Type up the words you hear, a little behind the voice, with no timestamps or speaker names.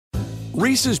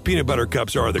Reese's peanut butter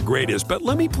cups are the greatest, but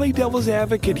let me play devil's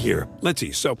advocate here. Let's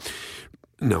see. So,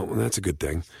 no, that's a good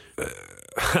thing.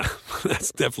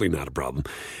 That's definitely not a problem.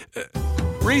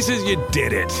 Reese's, you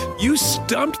did it. You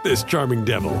stumped this charming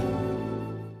devil.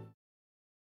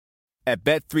 At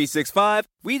Bet365,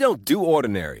 we don't do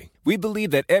ordinary. We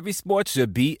believe that every sport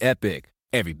should be epic.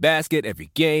 Every basket,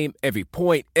 every game, every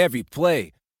point, every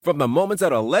play. From the moments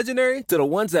that are legendary to the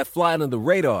ones that fly under the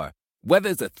radar. Whether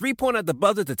it's a three-pointer at the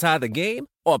buzzer to tie the game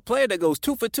or a player that goes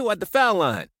 2 for 2 at the foul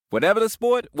line. Whatever the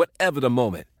sport, whatever the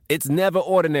moment. It's never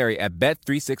ordinary at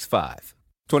Bet365.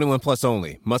 21 plus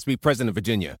only. Must be present in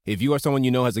Virginia. If you or someone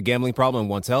you know has a gambling problem and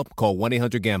wants help, call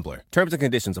 1-800-GAMBLER. Terms and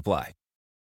conditions apply.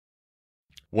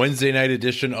 Wednesday night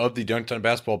edition of the Dunked on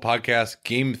Basketball podcast.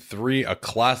 Game 3, a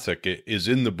classic. It is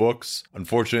in the books.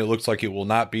 Unfortunately, it looks like it will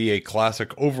not be a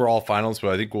classic overall finals,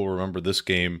 but I think we'll remember this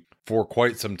game for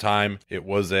quite some time. It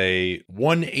was a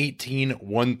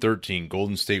 118-113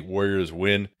 Golden State Warriors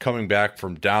win, coming back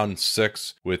from down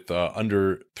 6 with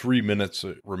under 3 minutes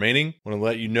remaining. I want to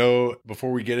let you know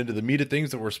before we get into the meat of things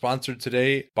that we're sponsored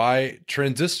today by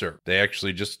Transistor. They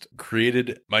actually just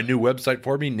created my new website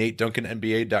for me,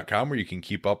 NateDuncanNBA.com, where you can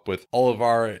keep up with all of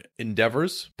our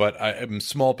endeavors. But I am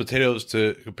small potatoes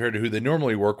compared to who they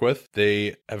normally work with.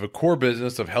 They have a core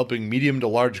business of helping medium to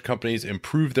large companies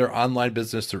improve their online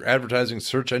business through advertising,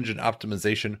 search engine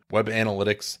optimization, web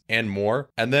analytics, and more.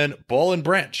 And then Ball and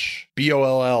Branch,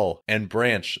 BOLL and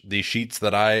Branch, the sheets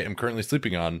that I am currently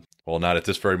sleeping on. Well, not at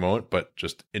this very moment, but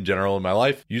just in general in my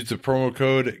life. Use the promo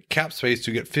code CAPSPACE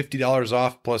to get $50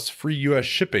 off plus free U.S.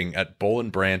 shipping at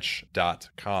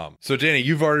bowlandbranch.com. So, Danny,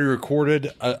 you've already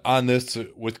recorded on this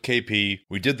with KP.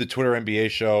 We did the Twitter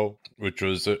NBA show, which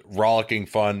was rollicking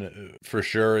fun for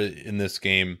sure in this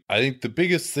game. I think the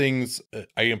biggest things,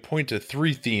 I can point to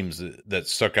 3 themes that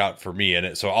stuck out for me in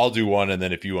it. So I'll do one, and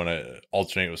then if you want to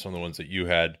alternate with some of the ones that you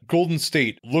had. Golden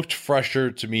State looked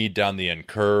fresher to me down the end.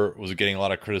 Kerr was getting a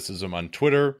lot of criticism on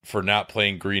Twitter for not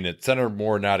playing Green at center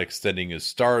more, not extending his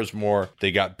stars more.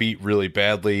 They got beat really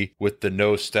badly with the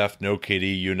no Steph, no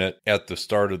KD unit at the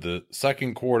start of the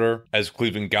second quarter as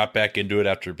Cleveland got back into it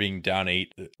after being down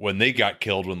 8 when they got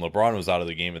killed when LeBron was out of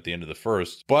the game at the end of the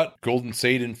first. But Golden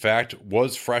State, in fact,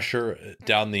 was fresher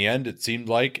down the end, it seemed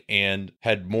like, and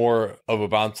had more of a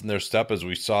bounce in their step as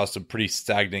we saw some pretty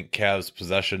stagnant Cavs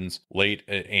possessions late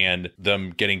and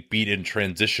them getting beat in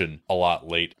transition a lot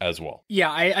late as well.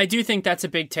 Yeah, I do think that's a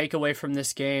big takeaway from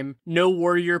this game. No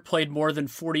Warrior played more than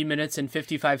 40 minutes and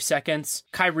 55 seconds.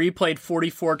 Kyrie played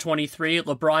 44-23.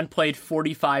 LeBron played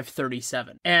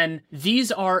 45-37. And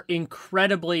these are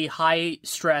incredibly high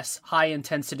stress, high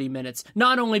intensity minutes,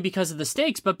 not only because of the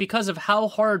stakes, but because of how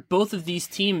hard both of these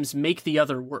teams make the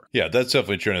other work. Yeah, that's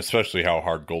definitely true, and especially how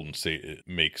hard Golden State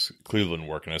makes Cleveland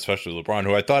work, and especially LeBron,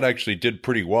 who I thought actually did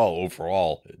pretty well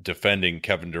overall defending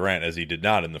Kevin Durant, as he did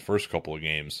not in the first couple of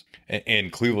games.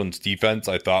 And Cleveland's defense,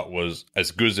 I thought, was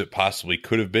as good as it possibly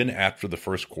could have been after the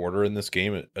first quarter in this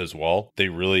game as well. They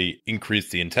really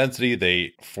increased the intensity.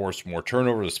 They forced more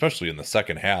turnovers, especially in the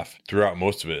second half. Throughout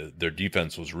most of it, their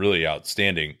defense was really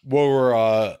outstanding. What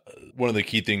were one of the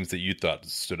key things that you thought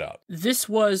stood out? This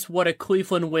was what a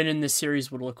Cleveland win in this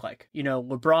series would look like. You know,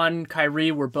 LeBron and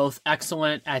Kyrie were both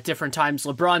excellent at different times.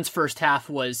 LeBron's first half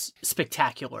was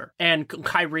spectacular, and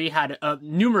Kyrie had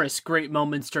numerous great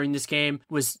moments during this game.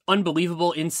 Was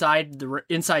unbelievable inside 2.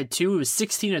 It was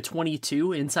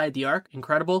 16-22 inside the arc.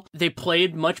 Incredible. They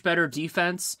played much better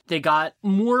defense. They got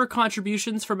more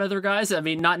contributions from other guys. I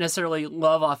mean, not necessarily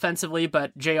Love offensively,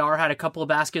 but JR had a couple of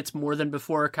baskets more than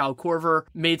before. Kyle Korver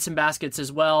made some baskets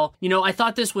as well. You know, I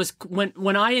thought this was when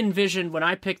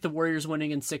I picked the Warriors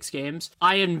winning in 6 games,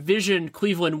 I envisioned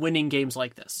Cleveland winning games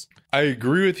like this. I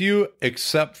agree with you,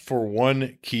 except for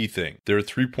one key thing. Their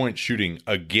three-point shooting,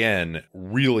 again,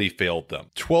 really failed them.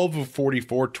 12 of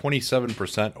 44,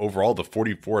 27% overall. The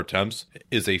 44 attempts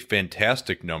is a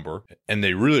fantastic number, and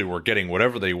they really were getting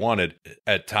whatever they wanted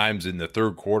at times in the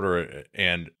third quarter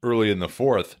and early in the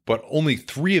fourth, but only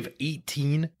 3 of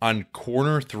 18 on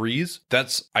corner threes.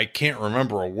 I can't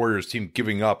remember a Warriors team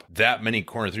giving up that many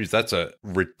corner threes. That's a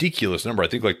ridiculous number. I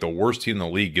think like the worst team in the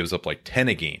league gives up like 10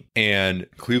 a game, and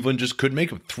Cleveland just couldn't make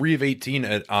them. 3 of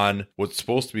 18 on what's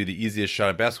supposed to be the easiest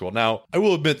shot in basketball. Now, I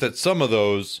will admit that some of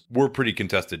those were pretty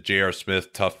contested. J.R.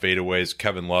 Smith, tough fadeaways.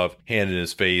 Kevin Love, hand in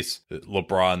his face.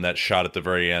 LeBron, that shot at the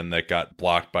very end that got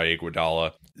blocked by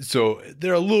Iguodala. So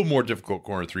they're a little more difficult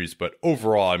corner threes, but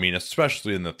overall, I mean,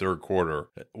 especially in the third quarter,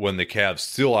 when the Cavs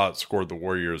still outscored the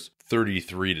Warriors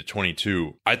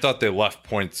 33-22. I thought they left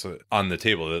points on the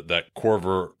table. That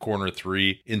Korver corner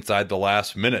three inside the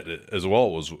last minute as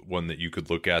well was one that you could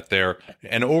look at there.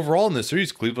 And overall in the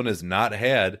series, Cleveland has not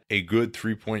had a good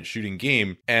 3-point shooting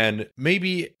game. And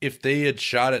maybe if they had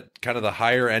shot at kind of the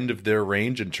higher end of their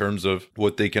range in terms of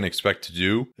what they can expect to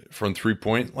do from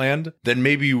 3-point land, then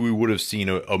maybe we would have seen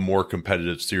a more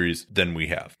competitive series than we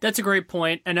have. That's a great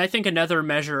point. And I think another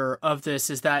measure of this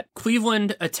is that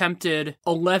Cleveland attempted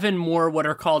 11 more what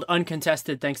are called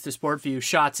uncontested, thanks to SportView,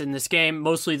 shots in this game.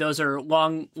 Mostly those are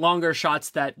longer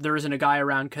shots that there isn't a guy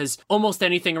around, because almost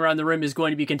anything around the rim is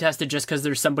going to be contested just because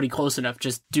there's somebody close enough,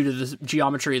 just due to the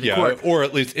geometry of the court. Or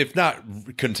at least, if not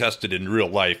contested in real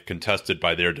life, contested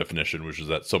by their definition, which is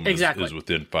that someone is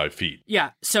within 5 feet.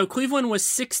 Yeah, so Cleveland was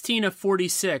 16 of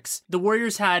 46. The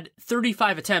Warriors had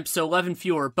 35 attempts, so 11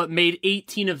 fewer, but made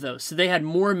 18 of those. So they had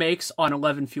more makes on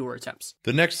 11 fewer attempts.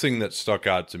 The next thing that stuck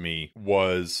out to me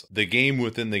was the game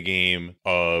within the game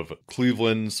of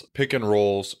Cleveland's pick and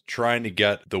rolls, trying to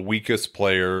get the weakest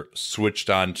player switched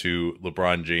onto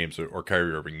LeBron James or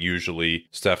Kyrie Irving, usually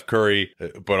Steph Curry,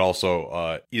 but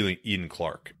also Eden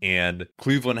Clark. And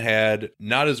Cleveland had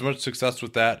not as much success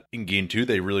with that in game 2.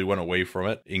 They really went away from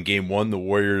it. In game 1, the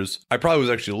Warriors, I probably was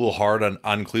actually a little hard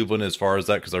on Cleveland as far as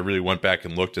that, because I really went back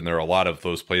and looked, and there are a lot of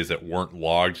those plays that weren't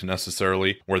logged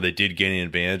necessarily, where they did gain an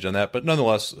advantage on that. But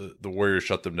nonetheless, the Warriors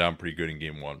shut them down pretty good in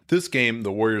game 1. This game,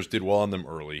 the Warriors did well on them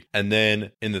early. And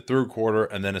then in the third quarter,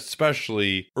 and then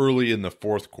especially early in the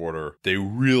fourth quarter, they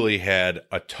really had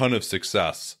a ton of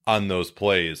success on those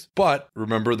plays. But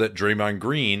remember that Draymond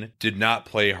Green did not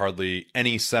play hardly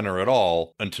any center at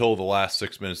all until the last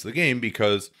 6 minutes of the game,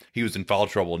 because he was in foul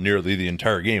trouble nearly the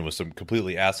entire game with some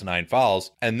completely asinine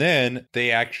fouls. And then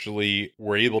they actually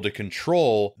were able to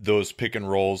control those pick and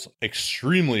rolls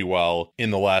extremely well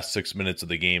in the last 6 minutes of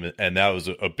the game. And that was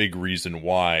a big reason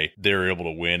why they were able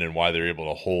to win and why they were able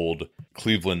to hold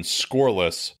Cleveland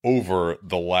scoreless over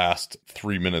the last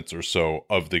 3 minutes or so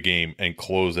of the game and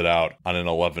close it out on an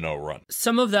 11-0 run.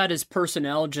 Some of that is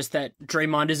personnel, just that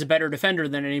Draymond is a better defender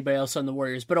than anybody else on the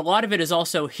Warriors. But a lot of it is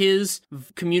also his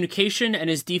communication and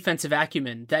his defensive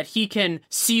acumen, that he can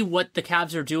see what the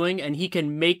Cavs are doing and he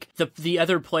can make the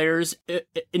other players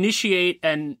initiate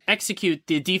and execute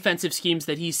the defensive schemes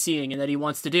that he's seeing and that he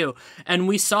wants to do. And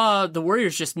we saw the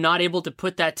Warriors just not able to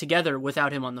put that together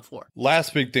without him on the floor.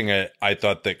 Last big thing, I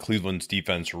thought that Cleveland's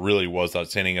defense really was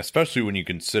outstanding, especially when you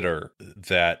consider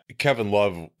that Kevin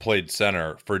Love played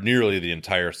center for nearly the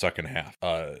entire second half.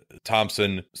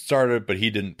 Thompson started, but he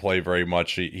didn't play very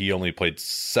much. He only played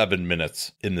 7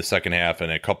 minutes in the second half,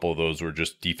 and a couple of those were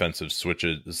just defensive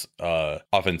switches,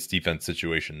 offense-defense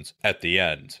situations at the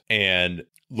end. And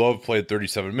Love played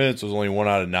 37 minutes, was only 1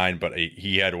 out of 9, but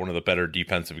he had one of the better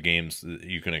defensive games that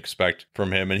you can expect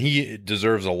from him. And he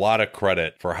deserves a lot of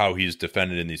credit for how he's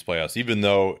defended in these playoffs, even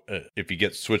though if he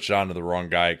gets switched on to the wrong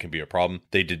guy, it can be a problem.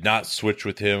 They did not switch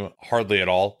with him hardly at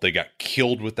all. They got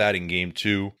killed with that in game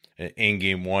 2. In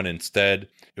game 1 instead,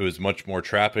 it was much more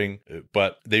trapping,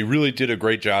 but they really did a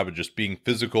great job of just being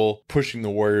physical, pushing the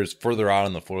Warriors further out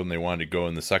on the floor than they wanted to go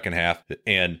in the second half.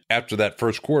 And after that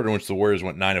first quarter, in which the Warriors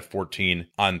went 9 of 14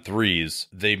 on threes,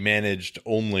 they managed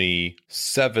only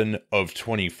 7 of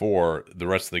 24 the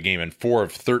rest of the game, and 4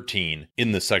 of 13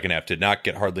 in the second half. Did not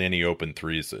get hardly any open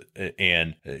threes.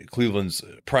 And Cleveland's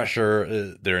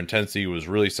pressure, their intensity was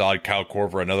really solid. Kyle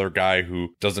Korver, another guy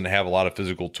who doesn't have a lot of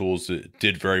physical tools,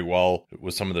 did very well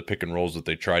with some of the pick and rolls that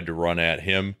they tried to run at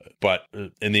him. But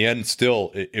in the end,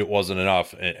 still, it wasn't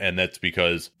enough. And that's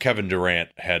because Kevin Durant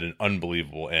had an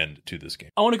unbelievable end to this game.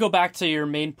 I want to go back to your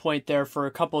main point there for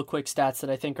a couple of quick stats that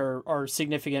I think are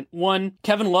significant. One,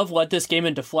 Kevin Love led this game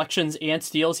in deflections and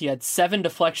steals. He had 7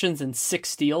 deflections and 6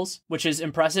 steals, which is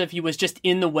impressive. He was just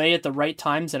in the way at the right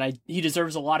times, and he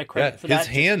deserves a lot of credit for that. His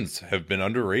hands have been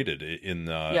underrated in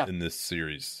this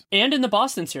series. And in the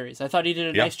Boston series. I thought he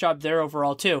did a nice job there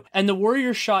overall, too. And the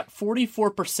Warriors shot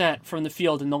 44% from the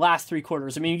field in the last 3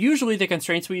 quarters. I mean, usually the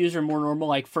constraints we use are more normal,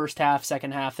 like first half,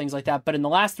 second half, things like that. But in the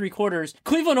last 3 quarters,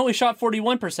 Cleveland only shot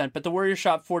 41%, but the Warriors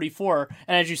shot 44%.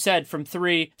 And as you said, from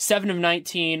 3, 7 of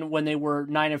 19 when they were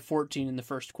 9 of 14 in the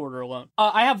first quarter alone.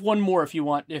 I have one more if you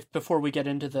want, before we get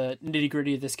into the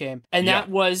nitty-gritty of this game. And that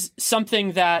was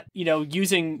something that,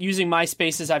 using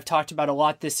MySpace, as I've talked about a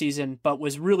lot this season, but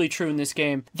was really true in this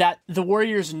game, that the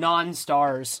Warriors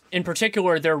non-stars, in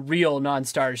particular, they're real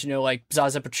non-stars, like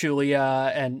Zaza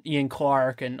Pachulia and Ian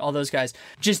Clark and all those guys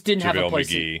just didn't have a place.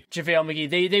 JaVale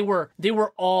McGee. They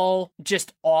were all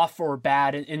just off or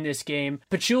bad in this game.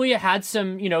 Pachulia had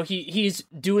some, he's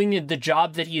doing the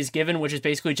job that he is given, which is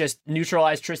basically just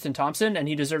neutralize Tristan Thompson, and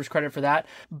he deserves credit for that.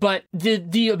 But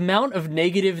the amount of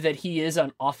negative that he is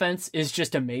on offense is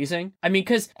just amazing. I mean,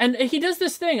 and he does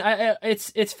this thing.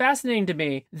 It's fascinating to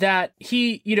me that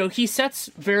he sets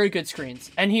very good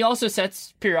screens, and he also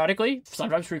sets periodically,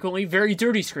 sometimes frequently, very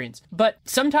dirty screens. But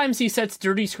sometimes he sets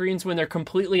dirty screens when they're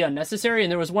completely unnecessary.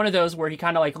 And there was one of those where he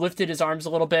kind of like lifted his arms a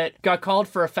little bit, got called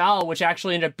for a foul, which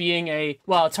actually ended up being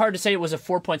it's hard to say it was a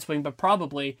 4-point swing, but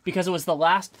probably because it was the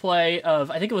last play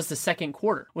of, I think it was the second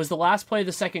quarter, was the last play of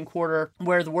the second quarter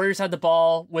where the Warriors had the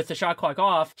ball with the shot clock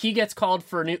off. He gets called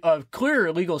for a clear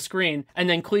illegal screen, and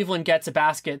then Cleveland gets a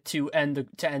basket to end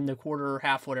the quarter or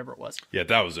half, whatever it was. Yeah,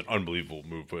 that was an unbelievable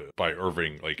move by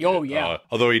Irving.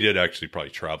 Although he did actually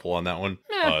probably travel on that one.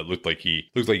 It looked like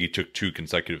he took 2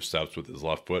 consecutive steps with his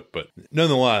left foot, but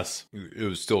nonetheless, it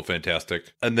was still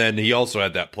fantastic. And then he also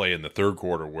had that play in the third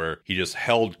quarter where he just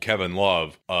held Kevin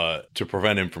Love to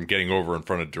prevent him from getting over in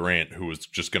front of Durant, who was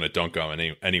just going to dunk on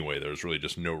him anyway. There was really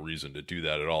just no reason to do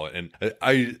that at all. And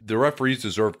the referees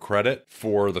deserve credit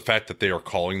for the fact that they are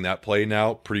calling that play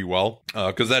now pretty well,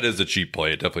 because that is a cheap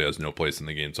play. It definitely has no place in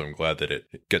the game, so I'm glad that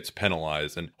it gets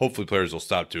penalized. And hopefully players will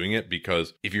stop doing it,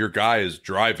 because if your guy is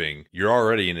driving, you're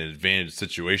already in an advantage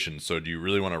situation. So do you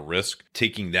really want to risk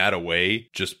taking that away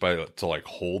just to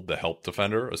hold the help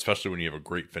defender, especially when you have a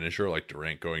great finisher like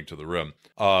Durant going to the rim?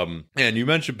 And you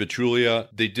mentioned Pachulia.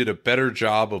 They did a better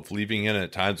job of leaving in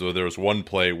at times, though there was one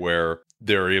play where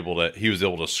he was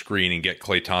able to screen and get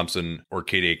Klay Thompson or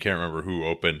KD, I can't remember who,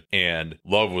 open, and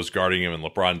Love was guarding him, and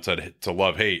LeBron said to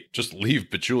Love, hey, just leave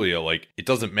Pachulia. Like, it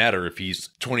doesn't matter if he's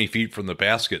 20 feet from the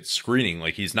basket screening.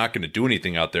 Like, he's not going to do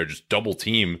anything out there. Just double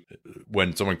team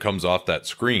when someone comes off that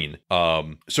screen.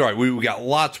 Sorry, we got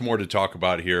lots more to talk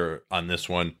about here on this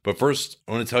one. But first,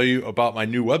 I want to tell you about my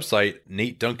new website,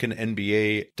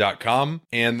 NateDuncanNBA.com.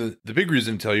 And the big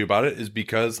reason to tell you about it is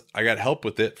because I got help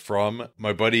with it from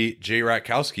my buddy Jay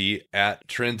Ratkowski at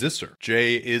Transistor.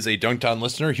 Jay is a Dunked On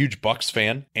listener, huge Bucks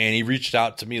fan, and he reached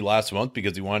out to me last month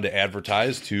because he wanted to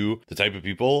advertise to the type of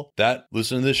people that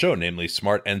listen to this show, namely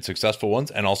smart and successful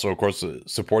ones, and also, of course,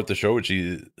 support the show, which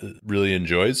he really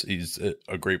enjoys. He's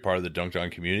a great part of the Dunked On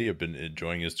community. I've been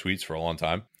enjoying his tweets for a long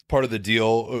time. Part of the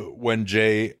deal when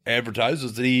Jay advertised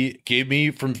was that he gave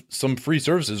me some free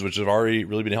services, which have already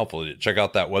really been helpful. Check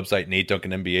out that website,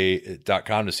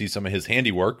 NateDuncanNBA.com, to see some of his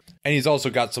handiwork. And he's also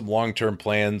got some long-term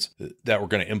plans that we're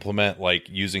going to implement, like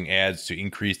using ads to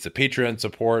increase the Patreon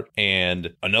support.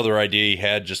 And another idea he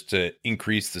had just to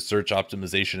increase the search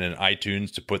optimization in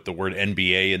iTunes to put the word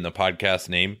NBA in the podcast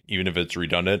name, even if it's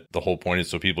redundant. The whole point is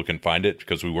so people can find it,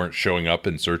 because we weren't showing up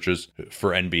in searches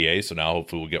for NBA. So now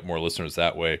hopefully we'll get more listeners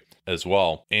that way as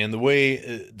well. And the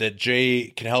way that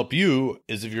Jay can help you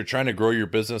is if you're trying to grow your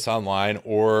business online,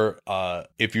 or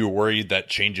if you're worried that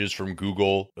changes from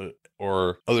Google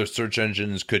or other search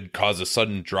engines could cause a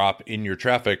sudden drop in your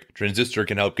traffic, Transistor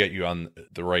can help get you on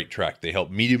the right track. They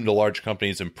help medium to large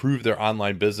companies improve their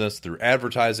online business through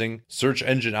advertising, search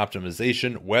engine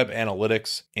optimization, web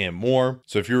analytics, and more.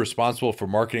 So if you're responsible for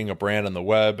marketing a brand on the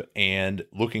web and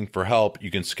looking for help, you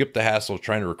can skip the hassle of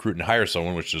trying to recruit and hire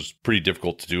someone, which is pretty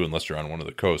difficult to do unless you're on one of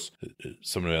the coasts,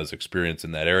 someone who has experience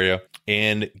in that area,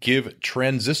 and give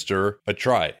Transistor a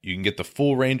try. You can get the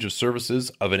full range of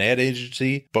services of an ad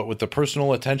agency, but with the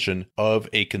personal attention of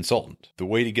a consultant. The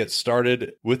way to get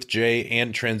started with Jay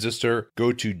and Transistor,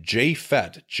 go to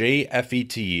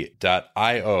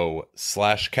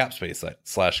jfet.io/capspace. That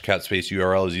 /capspace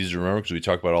URL is easy to remember because we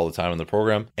talk about it all the time on the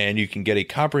program. And you can get a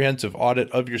comprehensive audit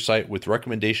of your site with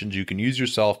recommendations you can use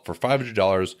yourself for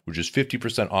 $500, which is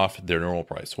 50% off their normal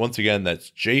price. Once again,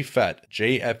 that's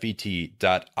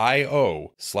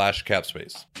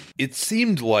jfet.io/capspace. It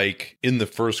seemed like in the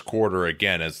first quarter,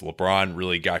 again, as LeBron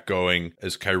really got going,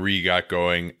 as Kyrie got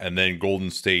going, and then Golden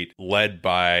State led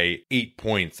by 8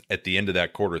 points at the end of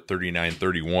that quarter,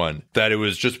 39-31, that it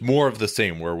was just more of the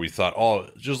same, where we thought, oh,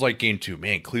 just like game 2,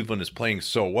 man, Cleveland is playing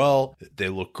so well. They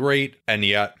look great. And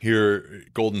yet here,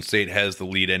 Golden State has the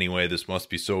lead anyway. This must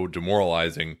be so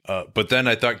demoralizing. But then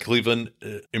I thought Cleveland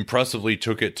impressively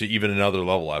took it to even another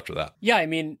level after that. Yeah, I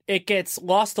mean, it gets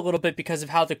lost a little bit because of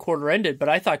how the quarter ended, but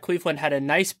I thought Cleveland had a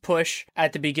nice push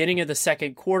at the beginning of the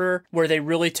second quarter where they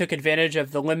really took took advantage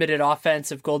of the limited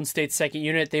offense of Golden State's second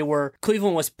unit.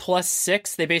 Cleveland was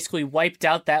 +6. They basically wiped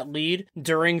out that lead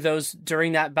during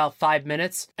that about 5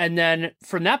 minutes. And then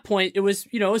from that point, it was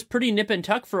pretty nip and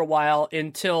tuck for a while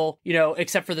until,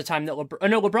 except for the time that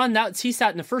LeBron, he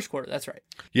sat in the first quarter. That's right.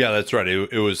 Yeah, that's right.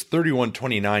 It was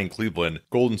 31-29 Cleveland.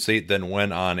 Golden State then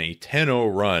went on a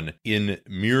 10-0 run in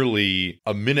merely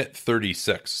a minute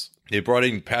 36. They brought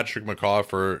in Patrick McCaw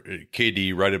for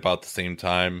KD right about the same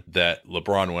time that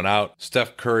LeBron went out.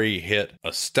 Steph Curry hit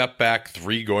a step back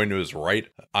three going to his right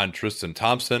on Tristan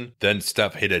Thompson. Then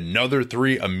Steph hit another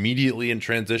three immediately in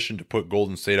transition to put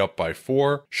Golden State up by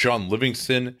 4. Sean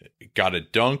Livingston got a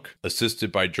dunk assisted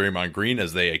by Draymond Green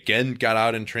as they again got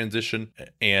out in transition.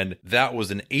 And that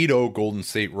was an 8-0 Golden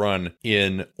State run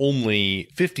in only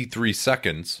 53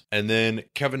 seconds. And then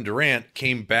Kevin Durant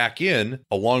came back in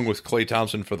along with Klay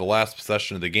Thompson for the last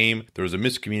possession of the game. There was a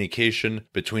miscommunication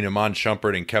between Iman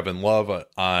Shumpert and Kevin Love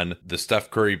on the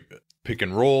Steph Curry pick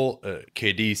and roll.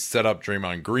 KD set up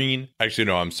Draymond Green. Actually,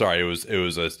 no, I'm sorry. It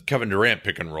was a Kevin Durant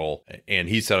pick and roll, and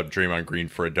he set up Draymond Green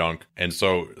for a dunk. And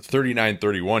so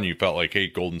 39-31, you felt like, hey,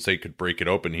 Golden State could break it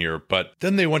open here. But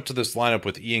then they went to this lineup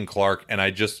with Ian Clark, and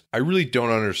I really don't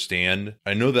understand.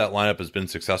 I know that lineup has been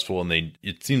successful, and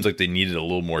it seems like they needed a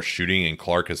little more shooting, and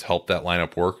Clark has helped that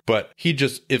lineup work. But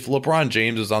if LeBron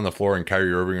James is on the floor and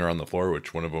Kyrie Irving are on the floor,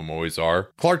 which one of them always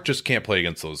are, Clark just can't play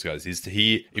against those guys.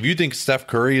 If you think Steph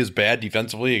Curry is bad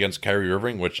defensively against Kyrie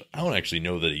Irving, which I don't actually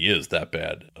know that he is that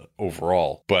bad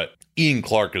overall, but Ian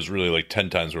Clark is really like 10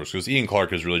 times worse because Ian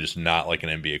Clark is really just not like an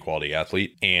NBA quality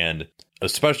athlete. And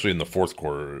especially in the fourth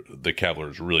quarter, the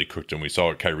Cavaliers really cooked him. We saw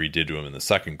what Kyrie did to him in the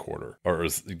second quarter, or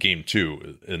game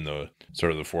 2 in the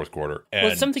sort of the fourth quarter.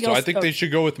 And so I think they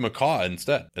should go with McCaw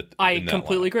instead. I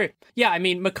completely agree. Yeah, I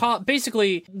mean, McCaw,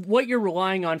 basically what you're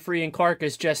relying on for Ian Clark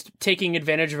is just taking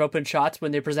advantage of open shots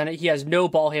when they present it. He has no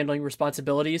ball handling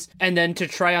responsibilities, and then to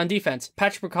try on defense.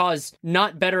 Patrick McCaw is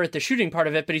not better at the shooting part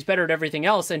of it, but he's better at everything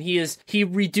else, and he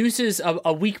reduces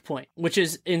a weak point, which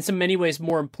is in so many ways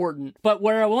more important. But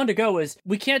where I wanted to go is,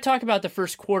 we can't talk about the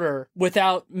first quarter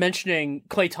without mentioning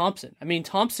Klay Thompson. I mean,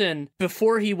 Thompson,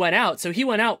 before he went out, so he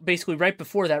went out basically right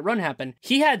before that run happened,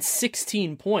 he had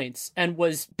 16 points and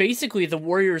was basically the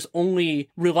Warriors' only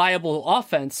reliable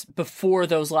offense before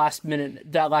that last minute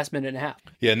and a half.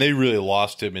 Yeah, and they really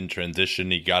lost him in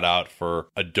transition. He got out for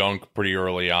a dunk pretty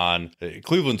early on.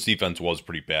 Cleveland's defense was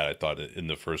pretty bad, I thought, in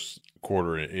the first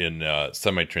quarter in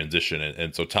semi-transition,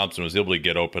 and so Thompson was able to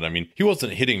get open. I mean, he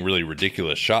wasn't hitting really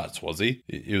ridiculous shots, was he?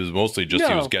 It was mostly just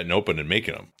he was getting open and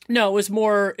making them. No, it was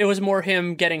more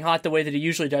him getting hot the way that he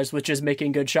usually does, which is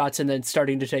making good shots and then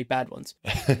starting to take bad ones.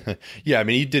 Yeah, I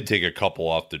mean, he did take a couple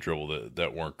off the dribble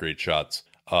that weren't great shots.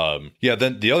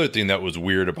 Then the other thing that was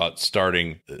weird about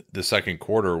starting the second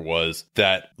quarter was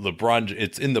that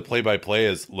it's in the play-by-play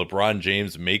as LeBron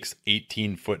James makes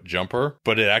 18-foot jumper,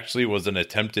 but it actually was an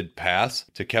attempted pass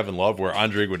to Kevin Love where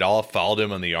Andre Iguodala fouled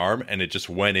him on the arm, and it just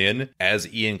went in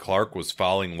as Ian Clark was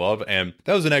fouling Love. And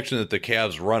that was an action that the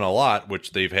Cavs run a lot,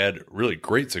 which they've had really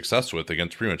great success with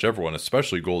against pretty much everyone,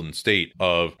 especially Golden State,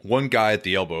 of one guy at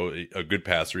the elbow, a good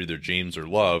passer, either James or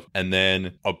Love, and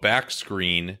then a back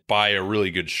screen by a really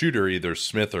good shooter, either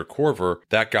Smith or Korver,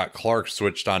 that got Clark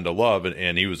switched onto Love,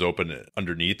 and he was open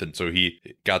underneath, and so he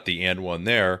got the and one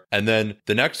there. And then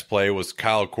the next play was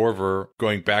Kyle Korver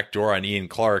going backdoor on Ian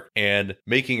Clark and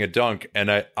making a dunk, and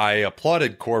I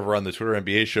applauded Korver on the Twitter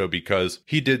NBA show because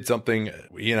he did something,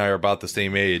 he and I are about the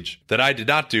same age, that I did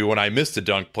not do when I missed a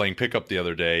dunk playing pickup the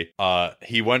other day.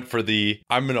 He went for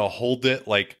I'm going to hold it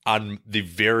like on the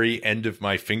very end of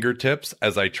my fingertips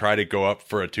as I try to go up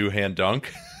for a two-hand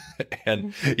dunk.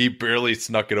 And he barely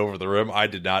snuck it over the rim. I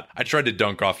did not. I tried to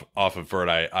dunk off of Vert.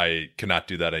 I cannot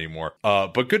do that anymore.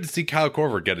 But good to see Kyle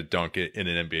Korver get a dunk in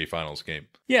an NBA Finals game.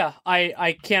 Yeah,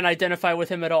 I can't identify with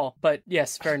him at all. But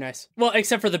yes, very nice. Well,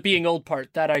 except for the being old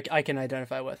part that I can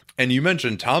identify with. And you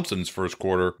mentioned Thompson's first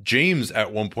quarter. James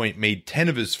at one point made 10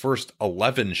 of his first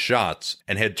 11 shots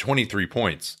and had 23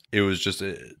 points. It was just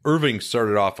Irving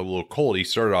started off a little cold. He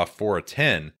started off 4 of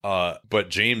 10, but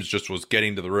James just was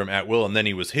getting to the rim at will, and then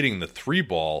he was hitting the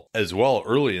 3-ball as well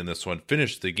early in this one.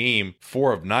 Finished the game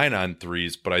 4 of 9 on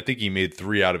threes, but I think he made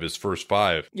 3 out of his first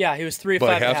 5. Yeah, he was 3 of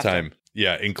 5 at halftime.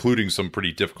 Yeah, including some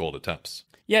pretty difficult attempts.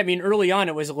 Yeah, I mean, early on,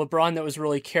 it was LeBron that was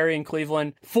really carrying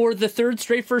Cleveland for the third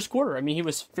straight first quarter. I mean, he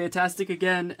was fantastic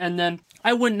again. And then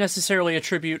I wouldn't necessarily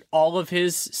attribute all of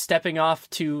his stepping off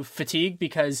to fatigue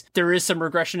because there is some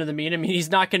regression to the mean. I mean,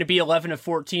 he's not going to be 11 of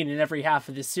 14 in every half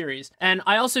of this series. And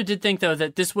I also did think, though,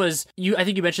 that this was, I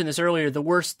think you mentioned this earlier, the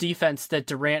worst defense that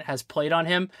Durant has played on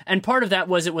him. And part of that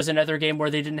was it was another game where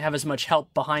they didn't have as much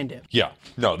help behind him. Yeah,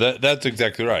 no, that's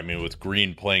exactly right. I mean, with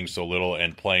Green playing so little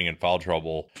and playing in foul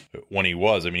trouble when he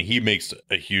was, I mean, he makes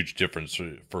a huge difference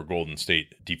for Golden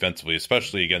State defensively,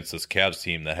 especially against this Cavs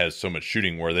team that has so much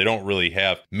shooting where they don't really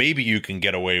have. Maybe you can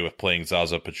get away with playing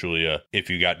Zaza Pachulia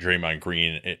if you got Draymond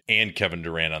Green and Kevin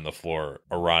Durant on the floor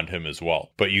around him as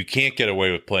well. But you can't get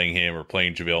away with playing him or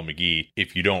playing JaVale McGee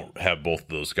if you don't have both of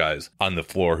those guys on the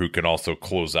floor who can also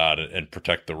close out and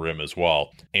protect the rim as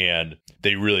well. And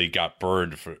they really got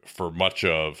burned for much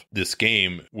of this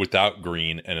game without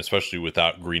Green, and especially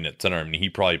without Green at center. I mean, he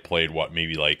probably played,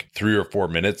 maybe like 3 or 4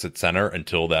 minutes at center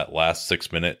until that last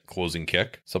 6-minute closing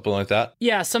kick, something like that.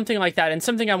 Yeah, something like that. And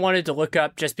something I wanted to look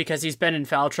up just because he's been in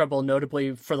foul trouble,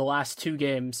 notably for the last 2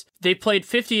 games. They played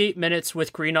 58 minutes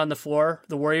with Green on the floor,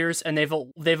 the Warriors, and they've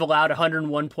allowed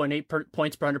 101.8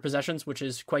 points per 100 possessions, which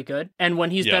is quite good. And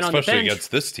when he's been on the bench, especially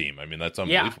against this team, I mean, that's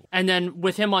unbelievable. Yeah, and then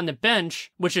with him on the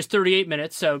bench, which is 38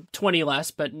 minutes, so 20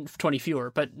 less, but 20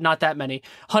 fewer, but not that many,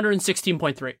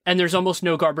 116.3. And there's almost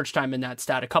no garbage time in that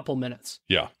stat, a couple minutes.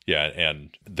 Yeah,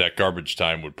 and that garbage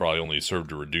time would probably only serve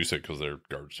to reduce it because their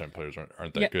garbage time players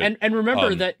aren't that good. And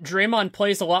remember that Draymond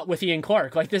plays a lot with Ian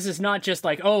Clark. Like, this is not just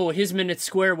like, oh, his minutes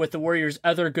square with the Warriors'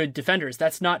 other good defenders.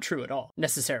 That's not true at all,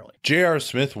 necessarily. J.R.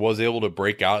 Smith was able to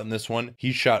break out in this one.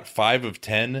 He shot 5 of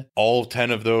 10. All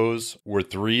 10 of those were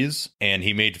threes, and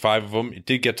he made 5 of them. It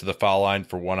did get to the foul line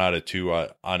for 1 out of 2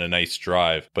 on a nice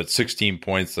drive, but 16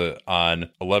 points on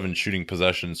 11 shooting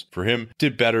possessions for him.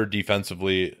 Did better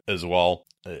defensively as well.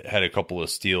 Had a couple of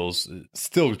steals.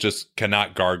 Still just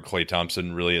cannot guard Klay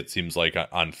Thompson, really, it seems like,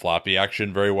 on floppy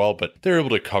action very well, but they're able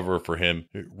to cover for him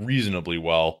reasonably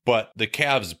well. But the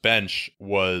Cavs bench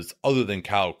was, other than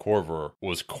Kyle Korver,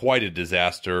 was quite a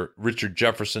disaster. Richard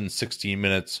Jefferson, 16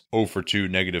 minutes, 0 for 2,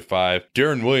 -5.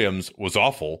 Deron Williams was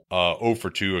awful, 0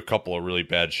 for 2, a couple of really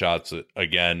bad shots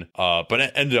again, but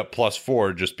it ended up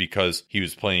 +4 just because he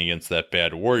was playing against that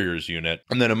bad Warriors unit.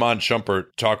 And then Iman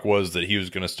Shumpert, talk was that he was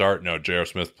going to start. No, J.R.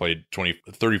 Smith played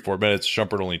 34 minutes,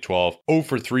 Shumpert only 12. 0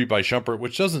 for 3 by Shumpert,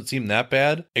 which doesn't seem that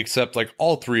bad, except like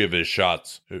all 3 of his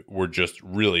shots were just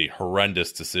really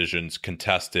horrendous decisions,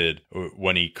 contested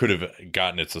when he could have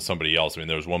gotten it to somebody else. I mean,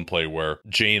 there was one play where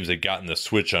James had gotten the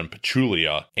switch on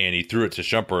Pachulia and he threw it to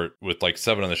Shumpert with like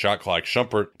 7 on the shot clock.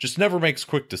 Shumpert just never makes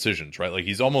quick decisions, right? Like,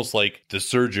 he's almost like the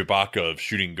Serge Ibaka of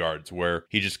shooting guards, where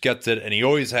he just gets it and he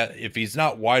always if he's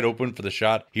not wide open for the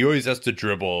shot, he always has to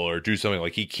dribble or do something.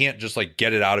 Like, he can't just like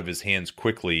get it out of his hands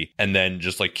quickly and then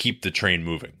just like keep the train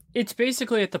moving. It's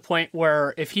basically at the point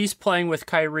where if he's playing with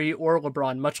Kyrie or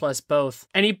LeBron, much less both,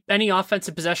 any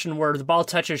offensive possession where the ball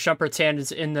touches Shumpert's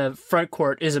hand in the front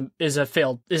court is a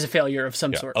failure of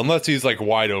some sort. Unless he's like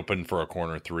wide open for a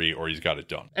corner 3 or he's got it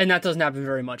done. And that doesn't happen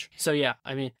very much. So yeah,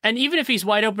 I mean, and even if he's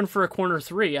wide open for a corner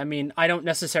 3, I mean, I don't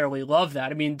necessarily love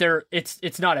that. I mean,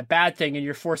 it's not a bad thing, and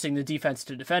you're forcing the defense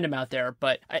to defend him out there,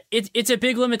 but it's a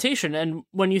big limitation. And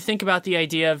when you think about the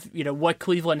idea of, you know, what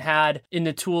Cleveland had in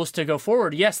the tools to go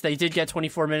forward, yes, they did get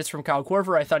 24 minutes from Kyle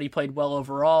Korver. I thought he played well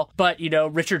overall. But, you know,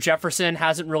 Richard Jefferson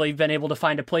hasn't really been able to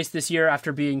find a place this year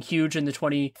after being huge in the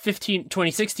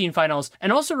 2016 finals.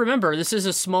 And also remember, this is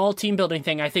a small team building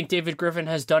thing. I think David Griffin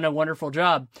has done a wonderful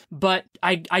job. But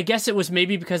I guess it was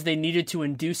maybe because they needed to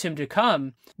induce him to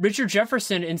come. Richard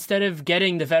Jefferson, instead of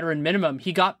getting the veteran minimum,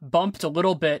 he got bumped a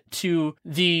little bit to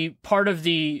the part of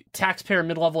the taxpayer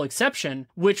mid-level exception,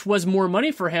 which was more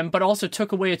money for him, but also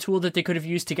took away a tool that they could have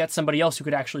used to get somebody else who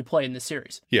could actually play in this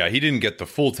series. Yeah, he didn't get the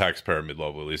full taxpayer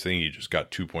mid-level, at least. I think he just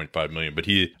got $2.5 million, but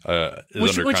he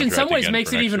is which in some ways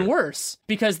makes it even worse,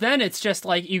 because then it's just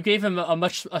like you gave him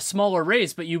a smaller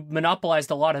raise, but you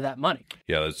monopolized a lot of that money.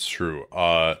 Yeah, that's true.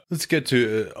 Let's get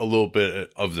to a little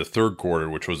bit of the third quarter,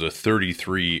 which was a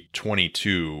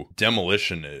 33-22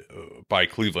 demolition by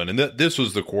Cleveland. And this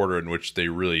was the quarter in which they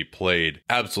really played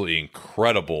absolutely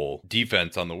incredible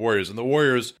defense on the Warriors. And the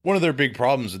Warriors, one of their big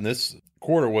problems in this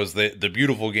quarter was that the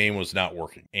beautiful game was not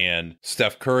working, and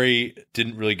Steph Curry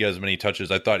didn't really get as many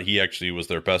touches. I thought he actually was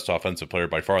their best offensive player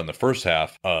by far in the first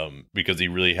half, because he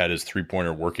really had his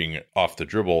 3-pointer working off the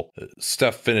dribble.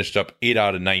 Steph finished up 8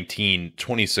 out of 19,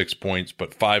 26 points,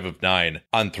 but 5 of 9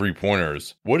 on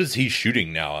 3-pointers. What is he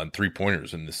shooting now on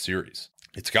 3-pointers in this series?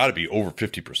 It's got to be over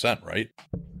 50%, right?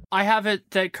 I have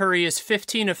it that Curry is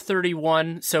 15 of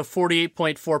 31, so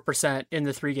 48.4% in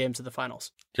the 3 games of the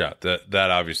finals. Yeah,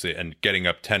 that obviously, and getting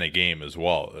up 10 a game as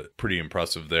well. Pretty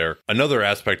impressive there. Another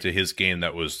aspect of his game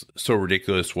that was so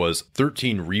ridiculous was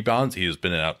 13 rebounds. He has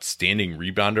been an outstanding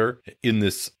rebounder in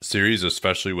this series,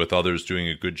 especially with others doing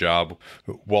a good job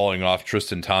walling off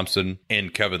Tristan Thompson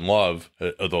and Kevin Love,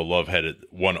 although Love had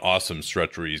one awesome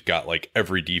stretch where he's got like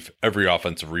every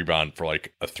offensive rebound for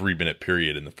like a 3-minute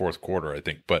period in the fourth quarter, I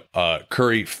think. But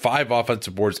Curry, 5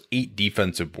 offensive boards, 8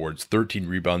 defensive boards, 13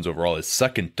 rebounds overall, his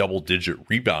second double-digit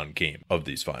rebound game of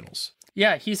these finals.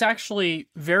 Yeah, he's actually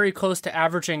very close to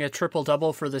averaging a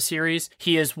triple-double for the series.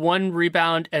 He is 1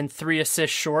 rebound and 3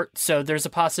 assists short, so there's a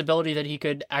possibility that he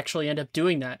could actually end up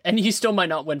doing that. And he still might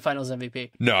not win Finals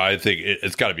MVP. No, I think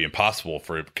it's got to be impossible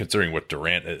for him, considering what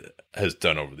Durant has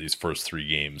done over these first 3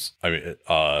 games. I mean,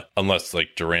 unless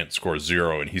like Durant scores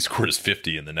 0 and he scores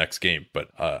 50 in the next game, but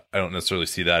I don't necessarily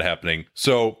see that happening.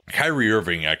 So Kyrie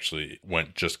Irving actually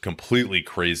went just completely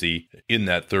crazy in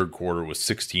that third quarter with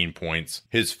 16 points.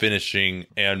 His finishing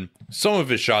and some of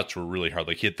his shots were really hard.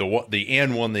 Like he hit the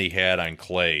and one they had on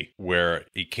Clay where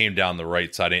he came down the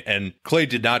right side, and Clay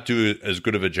did not do as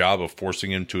good of a job of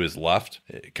forcing him to his left.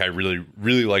 Kyrie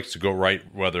really likes to go right,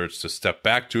 whether it's to step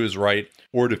back to his right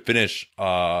or to finish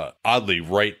oddly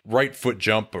right foot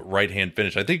jump, but right hand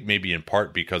finish. I think maybe in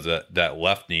part because that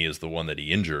left knee is the one that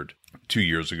he injured 2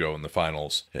 years ago in the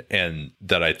finals, and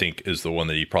that I think is the one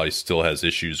that he probably still has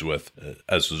issues with,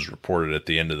 as was reported at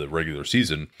the end of the regular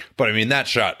season. But I mean, that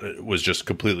shot was just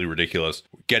completely ridiculous.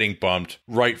 Getting bumped,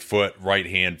 right foot, right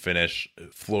hand finish,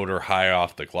 floater high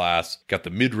off the glass, got the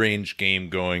mid-range game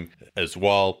going as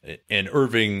well. And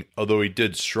Irving, although he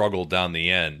did struggle down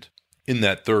the end, in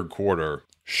that third quarter,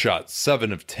 shot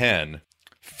 7 of 10,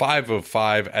 5 of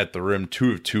 5 at the rim,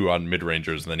 2 of 2 on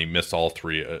mid-rangers, and then he missed all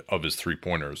 3 of his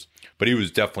 3-pointers. But he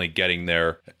was definitely getting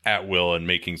there at will and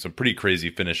making some pretty crazy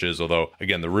finishes, although,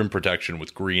 again, the rim protection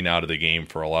with Green out of the game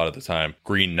for a lot of the time,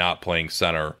 Green not playing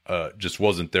center, just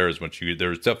wasn't there as much. There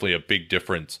was definitely a big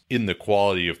difference in the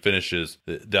quality of finishes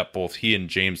that both he and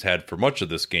James had for much of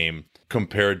this game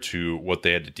compared to what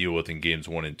they had to deal with in games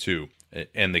 1 and 2.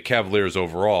 And the Cavaliers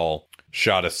overall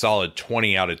shot a solid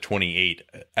 20 out of 28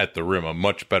 at the rim, a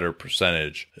much better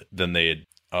percentage than they had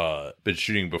been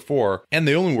shooting before. And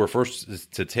they only were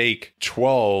first to take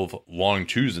 12 long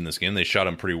twos in this game. They shot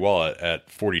them pretty well at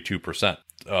 42%.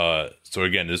 So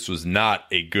again, this was not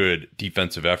a good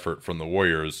defensive effort from the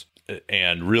Warriors.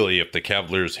 And really, if the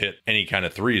Cavaliers hit any kind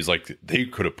of threes, like they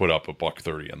could have put up a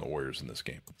 $130 on the Warriors in this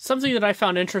game. Something that I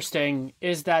found interesting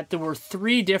is that there were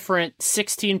 3 different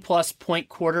 16-plus point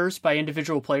quarters by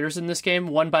individual players in this game.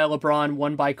 One by LeBron,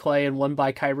 one by Clay, and one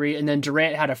by Kyrie. And then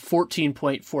Durant had a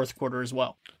 14-point fourth quarter as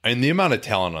well. And the amount of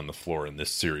talent on the floor in this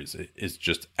series is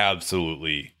just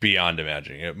absolutely beyond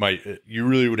imagining. You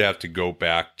really would have to go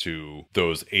back to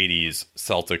those 80s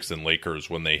Celtics and Lakers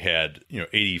when they had,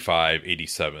 85,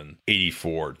 87,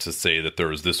 84 to say that there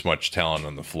was this much talent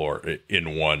on the floor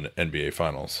in one NBA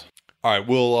Finals. All right,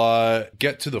 we'll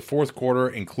get to the fourth quarter,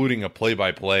 including a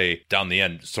play-by-play down the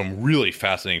end. Some really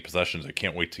fascinating possessions I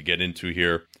can't wait to get into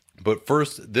here. But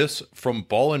first, this from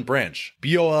Ball and Branch.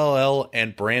 BOLL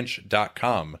and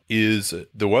branch.com is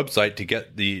the website to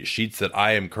get the sheets that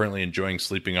I am currently enjoying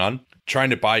sleeping on.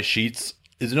 Trying to buy sheets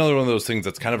is another one of those things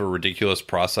that's kind of a ridiculous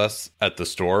process at the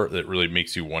store that really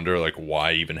makes you wonder, like,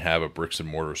 why even have a bricks and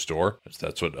mortar store?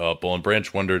 That's what Ball and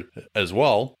Branch wondered as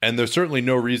well. And there's certainly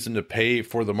no reason to pay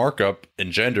for the markup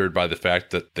engendered by the fact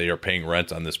that they are paying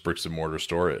rent on this bricks and mortar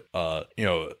store.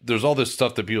 There's all this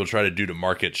stuff that people try to do to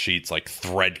market sheets, like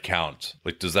thread count.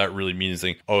 Like, does that really mean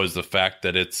anything? Oh, is the fact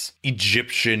that it's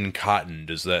Egyptian cotton,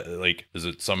 does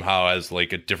it somehow has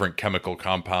like a different chemical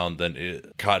compound than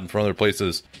cotton from other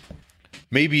places?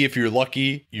 Maybe if you're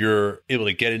lucky, you're able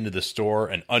to get into the store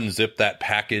and unzip that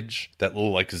package, that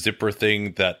little like zipper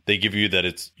thing that they give you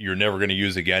that you're never going to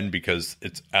use again because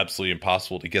it's absolutely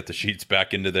impossible to get the sheets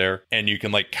back into there. And you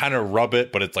can like kind of rub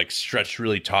it, but it's like stretched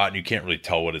really taut and you can't really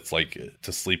tell what it's like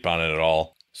to sleep on it at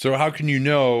all. So how can you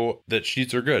know that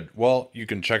sheets are good? Well, you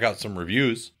can check out some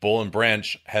reviews. Boll and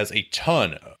Branch has a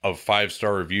ton of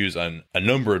 5-star reviews on a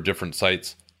number of different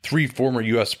sites. 3 former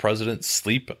U.S. presidents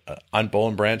sleep on Boll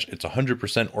and Branch. It's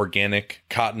 100% organic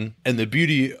cotton. And the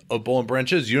beauty of Boll and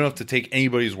Branch is you don't have to take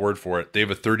anybody's word for it. They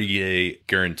have a 30-day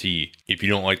guarantee. If you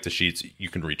don't like the sheets, you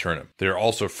can return them. They're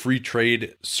also free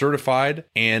trade certified,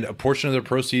 and a portion of their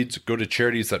proceeds go to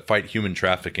charities that fight human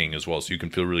trafficking as well. So you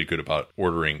can feel really good about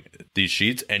ordering these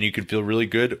sheets, and you can feel really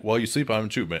good while you sleep on them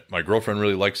too. My girlfriend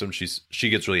really likes them. She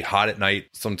gets really hot at night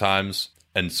sometimes.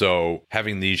 And so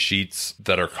having these sheets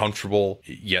that are comfortable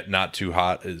yet not too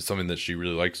hot is something that she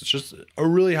really likes. It's just a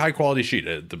really high quality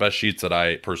sheet. The best sheets that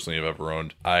I personally have ever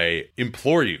owned. I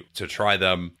implore you to try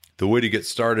them. The way to get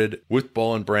started with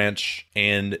Boll & Branch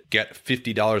and get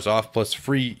 $50 off plus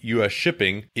free U.S.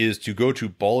 shipping is to go to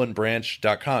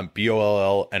bollandbranch.com,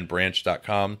 B-O-L-L and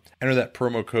branch.com. Enter that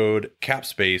promo code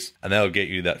CAPSPACE, and that'll get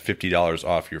you that $50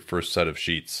 off your first set of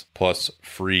sheets plus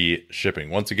free shipping.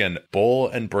 Once again,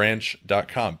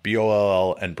 bollandbranch.com,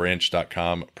 B-O-L-L and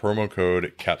branch.com, promo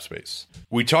code CAPSPACE.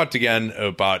 We talked again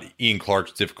about Ian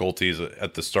Clark's difficulties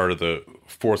at the start of the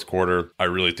fourth quarter. I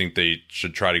really think they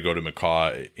should try to go to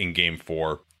McCaw in game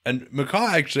 4. And McCaw,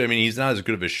 actually, I mean, he's not as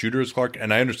good of a shooter as Clark,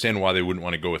 and I understand why they wouldn't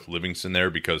want to go with Livingston there,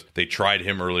 because they tried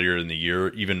him earlier in the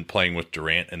year, even playing with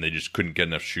Durant, and they just couldn't get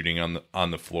enough shooting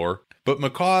on the floor. But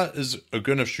McCaw is a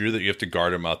good enough shooter that you have to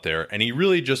guard him out there, and he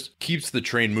really just keeps the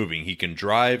train moving. He can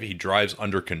drive, he drives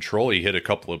under control. He hit a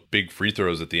couple of big free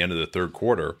throws at the end of the third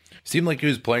quarter. Seemed like he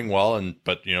was playing well,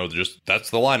 but just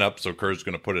that's the lineup, so Kerr's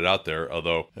going to put it out there.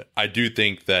 Although I do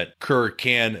think that Kerr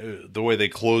can, the way they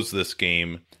closed this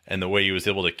game and the way he was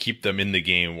able to keep them in the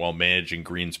game while managing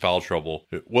Green's foul trouble,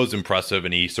 it was impressive,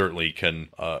 and he certainly can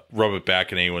rub it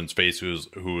back in anyone's face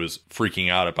who is freaking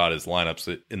out about his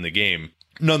lineups in the game.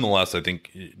 Nonetheless, I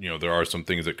think, there are some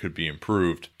things that could be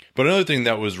improved. But another thing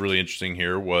that was really interesting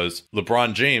here was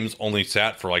LeBron James only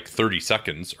sat for like 30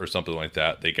 seconds or something like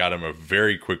that. They got him a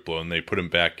very quick blow, and they put him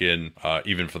back in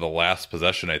even for the last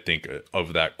possession, I think,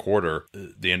 of that quarter,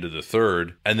 the end of the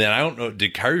third. And then I don't know,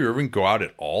 did Kyrie Irving go out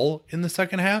at all in the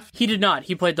second half? He did not.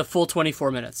 He played the full 24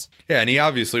 minutes. Yeah, and he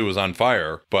obviously was on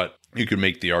fire, but you could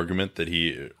make the argument that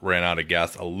he ran out of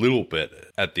gas a little bit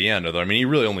at the end. I mean, he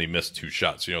really only missed 2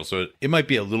 shots, so it might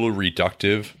be a little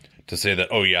reductive to say that,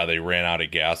 oh yeah, they ran out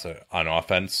of gas on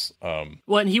offense.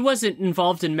 Well, and he wasn't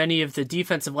involved in many of the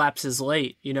defensive lapses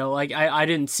late. I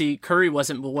didn't see Curry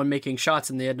wasn't the one making shots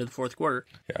in the end of the fourth quarter.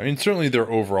 Yeah, I mean, certainly their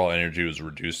overall energy was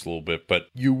reduced a little bit, but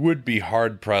you would be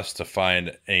hard pressed to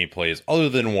find any plays other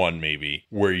than one maybe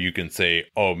where you can say,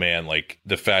 oh man, like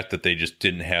the fact that they just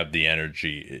didn't have the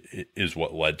energy is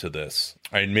what led to this.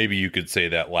 I mean, maybe you could say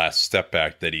that last step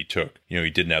back that he took, he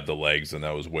didn't have the legs and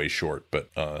that was way short, but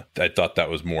I thought that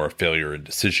was more a failure in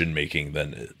decision making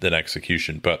than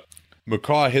execution. But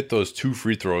McCaw hit those 2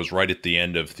 free throws right at the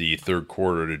end of the third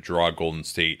quarter to draw Golden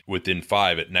State within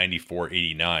 5 at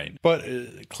 94-89. But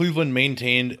Cleveland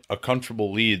maintained a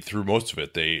comfortable lead through most of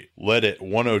it. They led at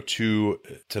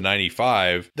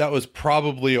 102-95. That was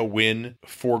probably a win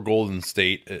for Golden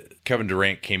State. Kevin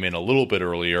Durant came in a little bit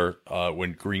earlier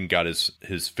when Green got his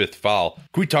 5th foul.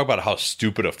 Can we talk about how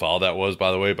stupid a foul that was,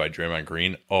 by the way, by Draymond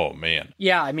Green? Oh, man.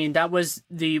 Yeah, I mean, that was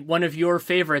one of your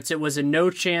favorites. It was a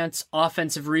no-chance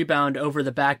offensive rebound over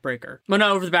the backbreaker. Well,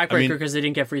 not over the backbreaker because they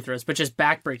didn't get free throws, but just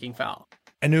backbreaking foul.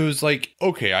 And it was like,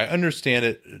 okay, I understand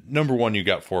it. Number one, you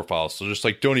got 4 fouls, so just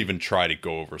don't even try to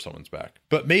go over someone's back.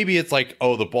 But maybe it's like,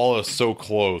 oh, the ball is so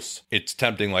close, it's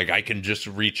tempting, I can just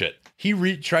reach it.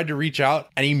 He tried to reach out,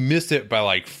 and he missed it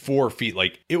by 4 feet.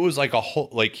 It was like a whole,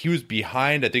 he was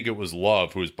behind, I think it was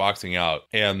Love who was boxing out,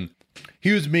 and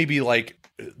he was maybe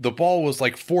the ball was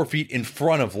 4 feet in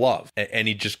front of Love, and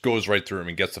he just goes right through him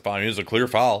and gets the foul. It was a clear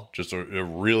foul, just a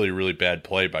really, really bad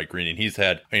play by Green. And he's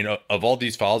had, of all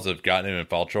these fouls that have gotten him in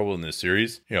foul trouble in this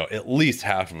series, at least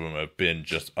half of them have been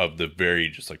just of the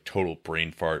very total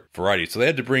brain fart variety. So they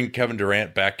had to bring Kevin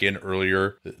Durant back in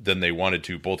earlier than they wanted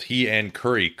to. Both he and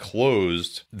Curry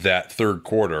closed that third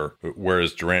quarter,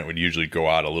 whereas Durant would usually go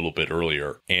out a little bit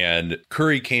earlier. And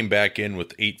Curry came back in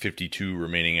with 8:52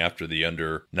 remaining after the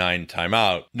under 9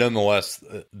 timeout. Nonetheless,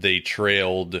 they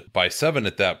trailed by 7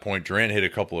 at that point. Durant hit a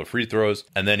couple of free throws,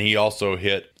 and then he also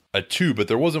hit a 2, but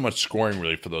there wasn't much scoring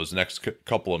really for those next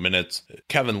couple of minutes.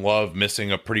 Kevin Love missing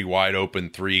a pretty wide open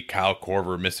 3, Kyle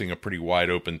Korver missing a pretty wide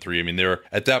open 3. I mean,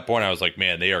 at that point I was like,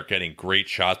 man, they are getting great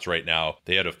shots right now.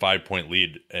 They had a 5-point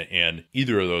lead, and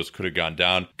either of those could have gone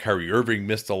down. Kyrie Irving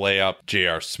missed a layup.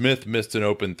 J.R. Smith missed an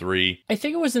open 3. I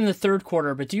think it was in the third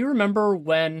quarter, but do you remember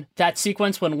when that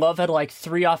sequence when Love had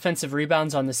 3 offensive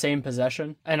rebounds on the same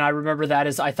possession? And I remember that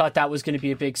as I thought that was going to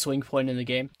be a big swing point in the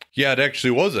game. Yeah, it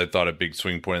actually was, I thought, a big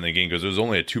swing point in the game because it was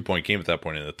only a 2-point game at that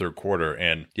point in the third quarter.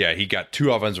 And yeah, he got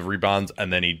 2 offensive rebounds,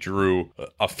 and then he drew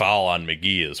a foul on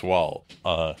McGee as well,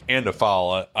 and a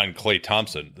foul on Klay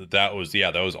Thompson. That was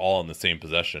all in the same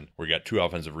possession where he got 2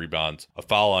 offensive rebounds, a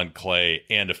foul on Klay,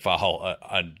 and a foul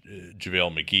on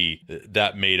JaVale McGee.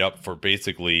 That made up for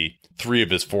basically 3 of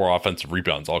his 4 offensive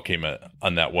rebounds all came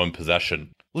on that one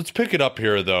possession. Let's pick it up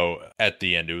here, though, at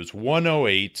the end. It was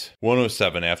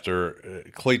 108-107 after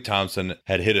Klay Thompson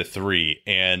had hit a three.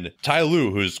 And Ty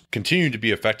Lue, who's continued to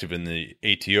be effective in the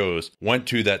ATOs, went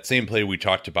to that same play we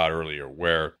talked about earlier,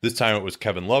 where this time it was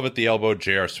Kevin Love at the elbow,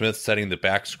 J.R. Smith setting the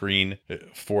back screen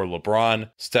for LeBron.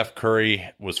 Steph Curry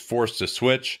was forced to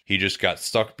switch. He just got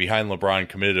stuck behind LeBron,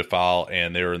 committed a foul,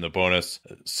 and they were in the bonus.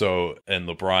 And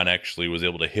LeBron actually was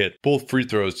able to hit both free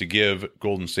throws to give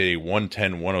Golden State a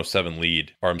 110-107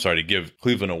 lead. Or I'm sorry, to give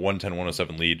Cleveland a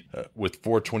 110-107 lead with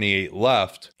 4:28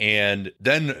 left. And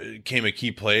then came a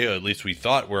key play, at least we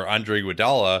thought, where Andre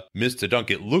Iguodala missed a dunk.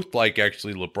 It looked like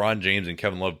actually LeBron James and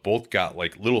Kevin Love both got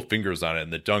like little fingers on it,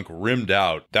 and the dunk rimmed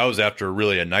out. That was after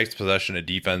really a nice possession of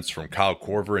defense from Kyle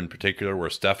Korver in particular,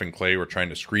 where Steph and Klay were trying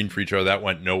to screen for each other. That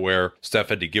went nowhere. Steph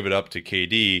had to give it up to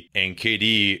KD, and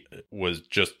KD was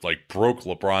just like broke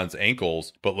LeBron's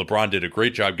ankles, but LeBron did a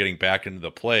great job getting back into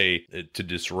the play to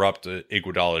disrupt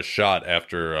Iguodala's shot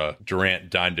after Durant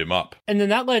dimed him up. And then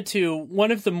that led to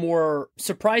one of the more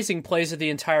surprising plays of the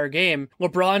entire game.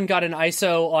 LeBron got an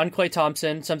ISO on Klay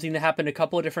Thompson, something that happened a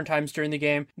couple of different times during the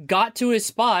game, got to his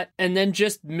spot, and then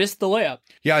just missed the layup.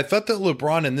 Yeah, I thought that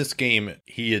LeBron in this game,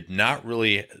 he had not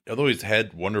really, although he's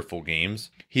had wonderful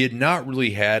games, he had not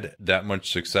really had that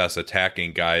much success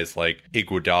attacking guys like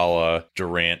Iguodala,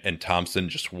 Durant, and Thompson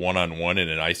just one-on-one in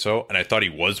an ISO. And I thought he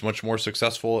was much more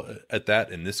successful at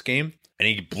that in this game. And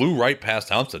he blew right past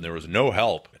Thompson. There was no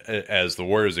help as the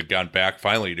Warriors had gone back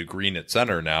finally to Green at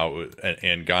center now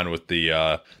and gone with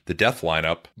the death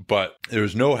lineup. But there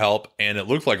was no help, and it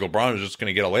looked like LeBron was just going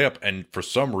to get a layup. And for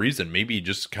some reason, maybe he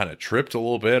just kind of tripped a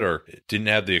little bit or didn't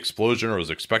have the explosion or was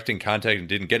expecting contact and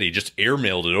didn't get it. He just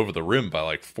airmailed it over the rim by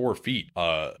like 4 feet,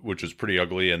 which was pretty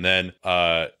ugly. And then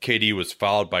KD was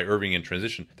fouled by Irving in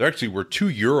transition. There actually were 2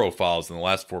 Euro fouls in the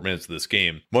last 4 minutes of this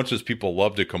game. Much as people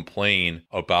love to complain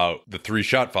about the 3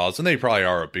 shot fouls, and they probably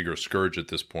are a bigger scourge at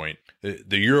this point.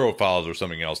 The Euro fouls are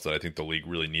something else that I think the league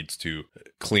really needs to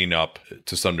clean up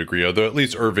to some degree, although at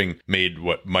least Irving made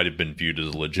what might have been viewed as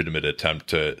a legitimate attempt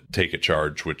to take a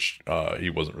charge, which he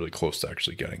wasn't really close to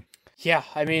actually getting. Yeah,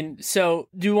 I mean, so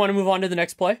do you want to move on to the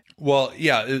next play? Well,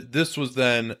 yeah, this was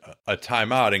then a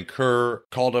timeout, and Kerr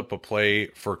called up a play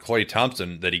for Klay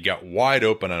Thompson that he got wide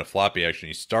open on a floppy action.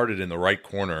 He started in the right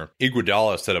corner.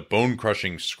 Iguodala set a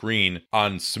bone-crushing screen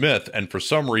on Smith, and for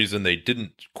some reason,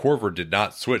 Korver did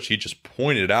not switch. He just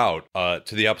pointed out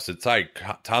to the opposite side.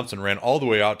 Thompson ran all the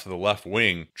way out to the left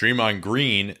wing. Draymond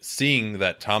Green, seeing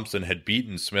that Thompson had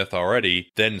beaten Smith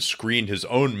already, then screened his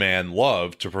own man,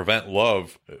 Love, to prevent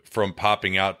Love from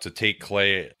popping out to take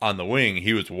Klay on the wing.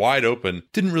 He was wide open,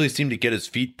 didn't really seem to get his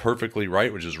feet perfectly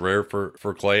right, which is rare for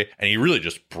Klay, and he really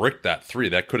just bricked that three.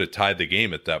 That could have tied the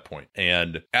game at that point.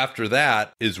 And after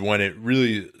that is when it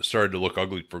really started to look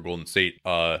ugly for Golden State.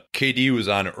 KD was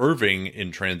on Irving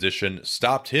in transition,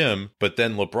 stopped him, but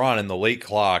then LeBron in the late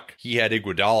clock, he had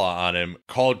Iguodala on him,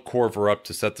 called Korver up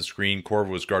to set the screen. Korver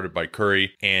was guarded by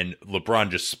Curry, and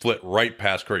LeBron just split right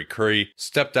past Curry. Curry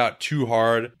stepped out too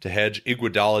hard to hedge.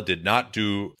 Iguodala did not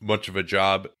do much of a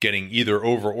job getting either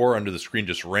over or under the screen,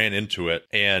 just ran into it,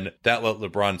 and that let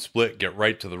LeBron split, get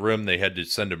right to the rim. They had to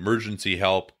send emergency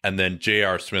help, and then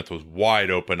J.R. Smith was wide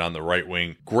open on the right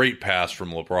wing. Great pass from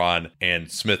LeBron,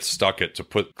 and Smith stuck it to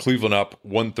put Cleveland up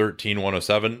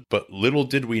 113-107, but little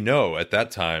did we know at that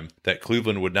time that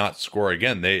Cleveland would not score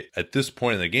again. At this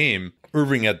point in the game,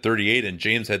 Irving had 38 and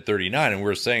James had 39, and we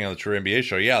were saying on the True NBA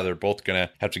show, yeah, they're both going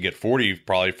to have to get 40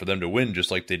 probably for them to win,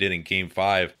 just like they did in Game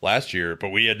 5 last year. But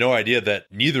we had no idea that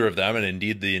neither of them, and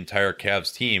indeed the entire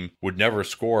Cavs team, would never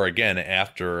score again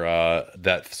after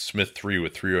that Smith 3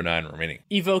 with 3:09 remaining.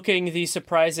 Evoking the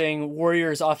surprising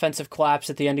Warriors offensive collapse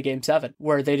at the end of Game 7,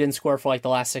 where they didn't score for like the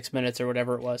last 6 minutes or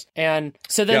whatever it was. And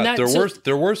so then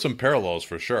there were some parallels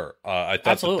for sure. I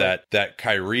thought that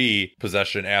Kyrie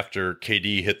possession after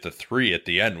KD hit the 3 at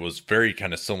the end was very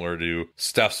kind of similar to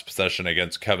Steph's possession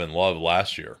against Kevin Love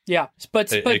last year. Yeah,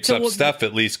 but except Steph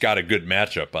at least got a good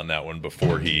matchup on that one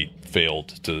before he failed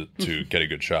to get a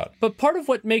good shot. But part of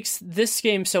what makes this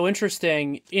game so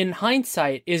interesting in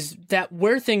hindsight is that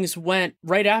where things went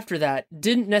right after that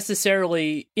didn't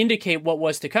necessarily indicate what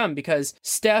was to come, because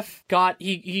Steph got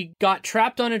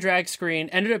trapped on a drag screen,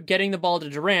 ended up getting the ball to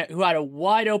Durant, who had a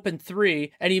wide open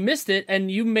 3, and he missed it. And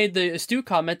you made the astute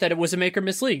comment that it was a make or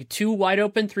miss league. 2 wide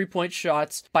open 3-point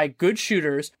shots by good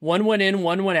shooters. 1 went in,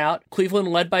 1 went out. Cleveland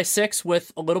led by 6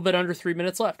 with a little bit under 3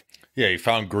 minutes left. Yeah, he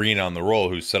found Green on the roll,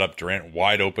 who set up Durant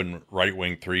wide open right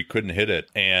wing 3, couldn't hit it.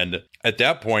 And at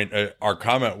that point, our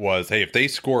comment was, hey, if they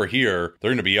score here,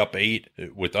 they're going to be up 8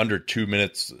 with under 2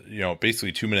 minutes,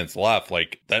 basically 2 minutes left.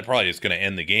 Like, that probably is going to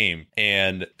end the game.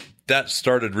 And that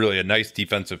started really a nice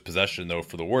defensive possession, though,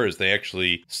 for the Warriors.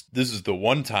 This is the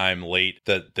one time late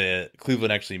that the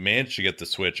Cleveland actually managed to get the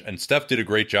switch, and Steph did a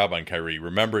great job on Kyrie.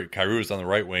 Remember, Kyrie was on the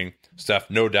right wing. Steph,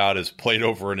 no doubt, has played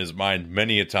over in his mind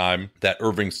many a time that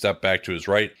Irving stepped back to his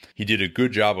right. He did a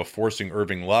good job of forcing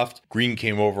Irving left. Green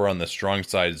came over on the strong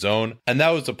side zone, and that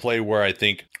was a play where I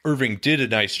think Irving did a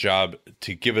nice job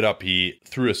to give it up. He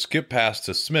threw a skip pass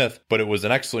to Smith, but it was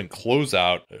an excellent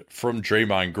closeout from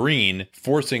Draymond Green,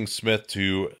 forcing Smith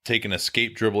to take an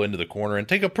escape dribble into the corner and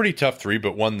take a pretty tough three,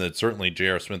 but one that certainly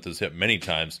J.R. Smith has hit many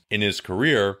times in his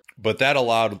career. But that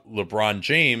allowed LeBron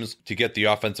James to get the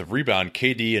offensive rebound.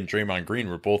 KD and Draymond Green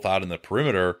were both out in the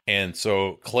perimeter, and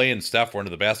so Clay and Steph were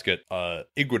into the basket.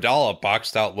 Iguodala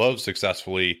boxed out Love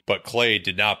successfully, but Clay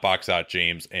did not box out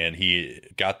James, and he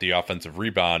got the offensive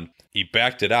rebound. He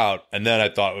backed it out, and then I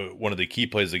thought one of the key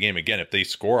plays of the game, again, if they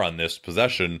score on this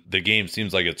possession, the game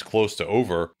seems like it's close to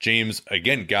over. James,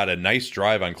 again, got a nice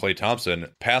drive on Klay Thompson,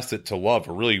 passed it to Love,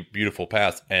 a really beautiful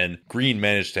pass, and Green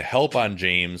managed to help on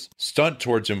James, stunt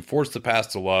towards him, force the pass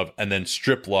to Love, and then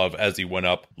strip Love as he went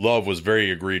up. Love was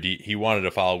very agreed. He wanted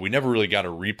to foul. We never really got a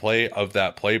replay of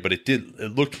that play, but it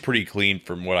looked pretty clean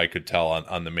from what I could tell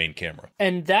on the main camera.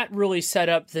 And that really set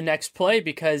up the next play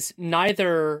because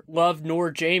neither Love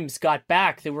nor James got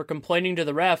back. They were complaining to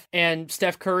the ref, and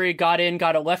Steph Curry got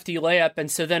a lefty layup, and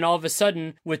so then all of a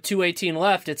sudden, with 2:18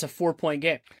 left, it's a 4-point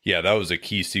game. Yeah, that was a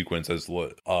key sequence as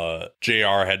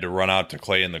JR had to run out to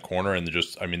Clay in the corner, and it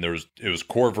was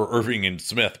Korver, Irving, and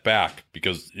Smith back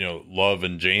because, Love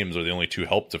and James are the only two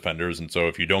help defenders, and so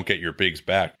if you don't get your bigs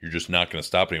back, you're just not going to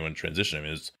stop anyone in transition. I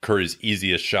mean, it's Curry's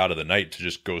easiest shot of the night to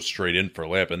just go straight in for a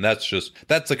layup, and that's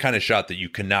the kind of shot that you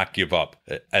cannot give up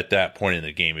at that point in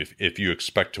the game if you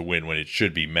expect to win when it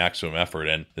should be maximum effort,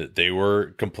 and they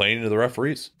were complaining to the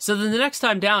referees. So then the next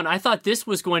time down, I thought this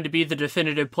was going to be the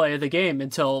definitive play of the game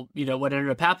until, what ended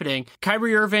up happening.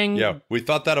 Kyrie Irving... Yeah, we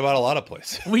thought that about a lot of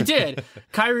plays. We did.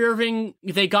 Kyrie Irving,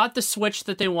 they got the switch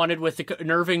that they wanted with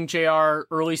an Irving JR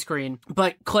early screen,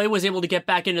 but Clay was able to get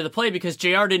back into the play because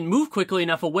JR didn't move quickly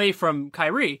enough away from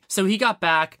Kyrie. So he got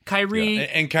back. Kyrie... Yeah,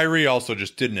 and Kyrie also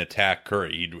just didn't attack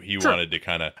Curry. He wanted to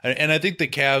kind of... And I think the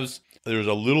Cavs... There's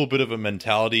a little bit of a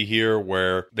mentality here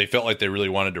where they felt like they really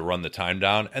wanted to run the time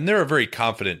down. And they're a very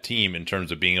confident team in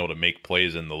terms of being able to make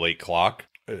plays in the late clock.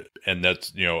 And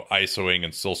that's, ISOing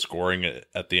and still scoring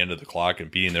at the end of the clock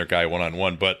and beating their guy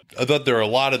one-on-one. But I thought there are a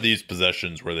lot of these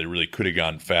possessions where they really could have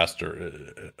gone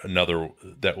faster. Another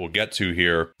that we'll get to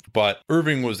here. But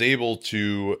Irving was able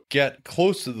to get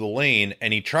close to the lane,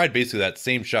 and he tried basically that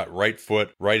same shot, right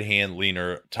foot, right hand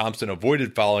leaner. Thompson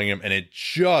avoided fouling him, and it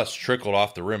just trickled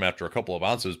off the rim after a couple of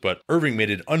ounces. But Irving made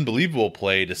an unbelievable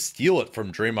play to steal it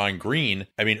from Draymond Green.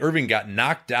 I mean, Irving got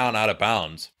knocked down out of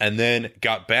bounds and then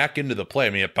got back into the play. I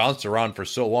mean, it bounced around for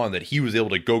so long that he was able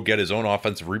to go get his own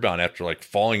offensive rebound after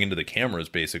falling into the cameras,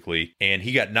 basically. And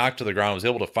he got knocked to the ground, was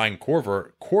able to find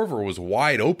Korver. Korver was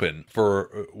wide open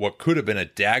for what could have been a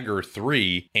dagger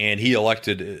three, and he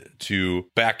elected to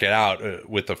back it out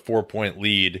with a 4-point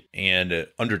lead and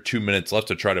under 2 minutes left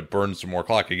to try to burn some more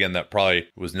clock. Again, that probably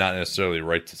was not necessarily the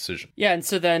right decision. Yeah, and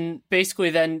so then basically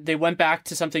they went back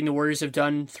to something the Warriors have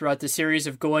done throughout the series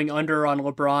of going under on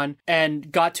LeBron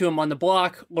and got to him on the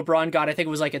block. LeBron got, I think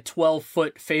it was like a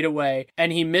 12-foot fadeaway,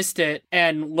 and he missed it,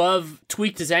 and Love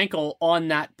tweaked his ankle on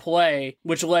that play,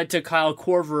 which led to Kyle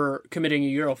Korver committing a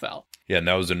Euro foul. Yeah, and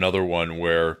that was another one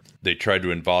where they tried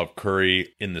to involve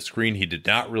Curry in the screen. He did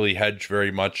not really hedge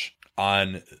very much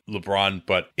on LeBron,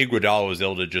 but Iguodala was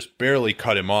able to just barely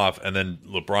cut him off, and then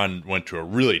LeBron went to a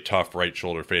really tough right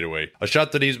shoulder fadeaway. A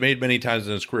shot that he's made many times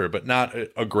in his career, but not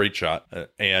a great shot.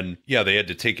 And yeah, they had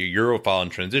to take a Euro foul in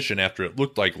transition after it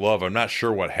looked like Love. I'm not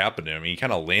sure what happened to him. He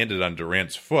kind of landed on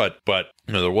Durant's foot, but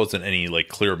there wasn't any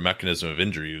clear mechanism of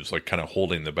injury. He was kind of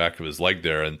holding the back of his leg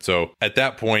there. And so at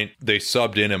that point, they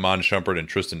subbed in Iman Shumpert and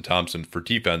Tristan Thompson for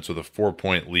defense with a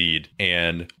 4-point lead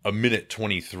and a minute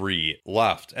 23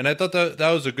 left. And I thought that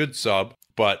was a good sub,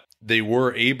 but they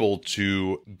were able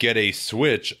to get a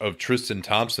switch of Tristan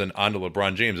Thompson onto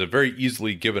LeBron James, a very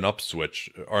easily given up switch,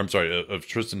 of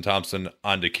Tristan Thompson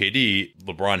onto KD.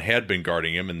 LeBron had been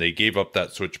guarding him, and they gave up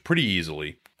that switch pretty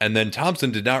easily. And then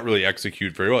Thompson did not really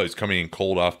execute very well. He's coming in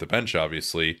cold off the bench,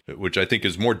 obviously, which I think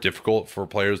is more difficult for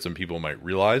players than people might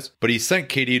realize. But he sent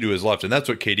KD to his left, and that's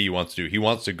what KD wants to do. He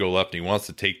wants to go left, and he wants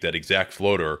to take that exact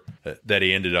floater that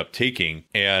he ended up taking.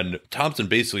 And Thompson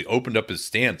basically opened up his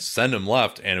stance, sent him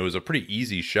left, and it was a pretty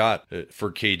easy shot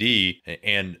for KD.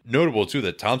 And notable too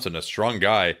that Thompson, a strong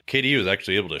guy, KD was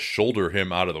actually able to shoulder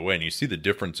him out of the way. And you see the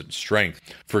difference in strength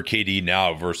for KD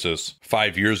now versus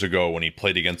 5 years ago when he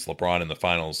played against LeBron in the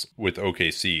finals with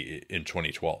OKC in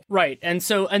 2012. Right. And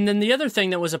then the other thing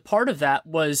that was a part of that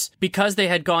was because they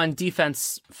had gone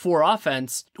defense for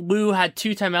offense, Lue had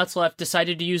 2 timeouts left,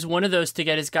 decided to use one of those to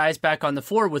get his guys back on the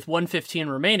floor with 1:15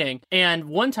 remaining. And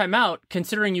one timeout,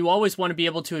 considering you always want to be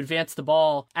able to advance the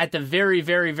ball at the very,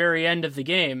 very, very end of the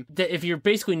game, that if you're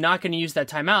basically not going to use that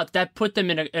timeout, that put them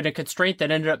in a constraint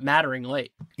that ended up mattering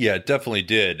late. Yeah, it definitely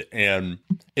did. And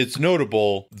it's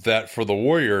notable that for the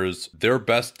Warriors, their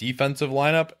best defensive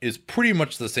lineup is pretty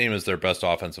much the same as their best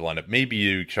offensive lineup. Maybe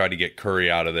you try to get Curry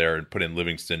out of there and put in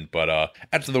Livingston, but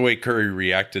after the way Curry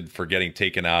reacted for getting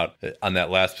taken out on that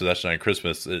last possession on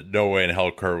Christmas, no way in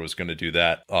hell Curry was going to do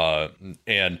that.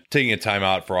 And taking a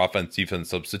timeout for offense-defense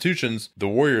substitutions, the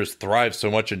Warriors thrive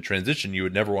so much in transition, you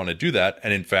would never want to do that.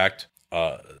 And in fact,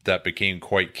 that became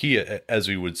quite key, as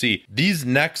we would see. These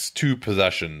next 2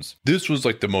 possessions, this was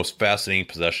like the most fascinating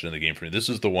possession in the game for me. This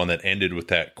is the one that ended with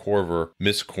that Korver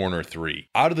missed corner 3.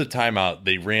 Out of the timeout,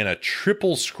 they ran a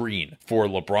triple screen for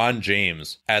LeBron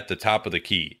James at the top of the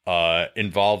key,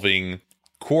 involving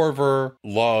Korver,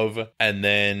 Love, and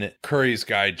then Curry's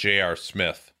guy, J.R.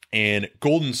 Smith. And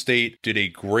Golden State did a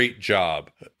great job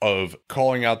of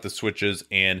calling out the switches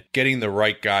and getting the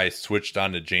right guy switched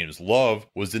onto James. Love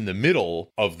was in the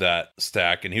middle of that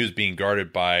stack, and he was being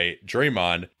guarded by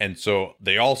Draymond. And so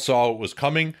they all saw what was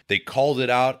coming. They called it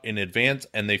out in advance,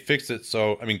 and they fixed it.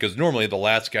 So, I mean, because normally the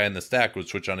last guy in the stack would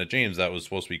switch onto James. That was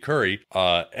supposed to be Curry.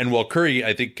 And while Curry,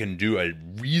 I think, can do a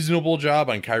reasonable job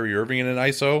on Kyrie Irving in an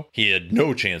ISO, he had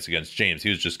no chance against James. He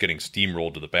was just getting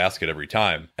steamrolled to the basket every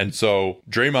time. And so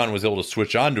Draymond was able to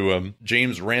switch onto him.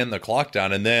 James ran the clock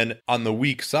down, and then on the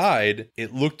weak side,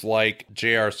 it looked like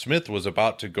J.R. Smith was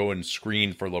about to go and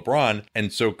screen for LeBron.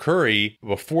 And so Curry,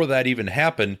 before that even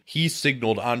happened, he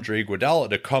signaled Andre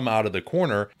Iguodala to come out of the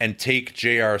corner and take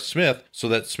J.R. Smith so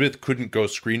that Smith couldn't go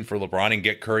screen for LeBron and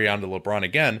get Curry onto LeBron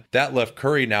again. That left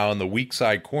Curry now in the weak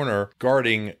side corner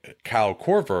guarding Kyle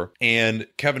Korver, and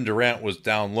Kevin Durant was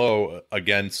down low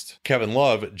against Kevin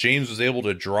Love. James was able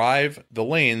to drive the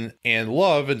lane, and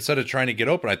Love, instead of trying to get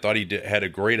open, I thought he had a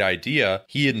great idea.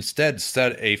 He instead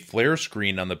set a flare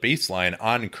screen on the baseline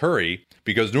on Curry,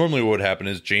 because normally what would happen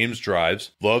is James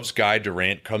drives, Love's guy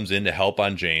Durant comes in to help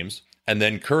on James, and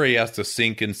then Curry has to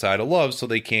sink inside of Love so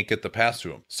they can't get the pass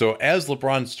to him. So as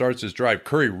LeBron starts his drive,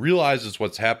 Curry realizes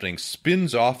what's happening,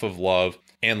 spins off of Love,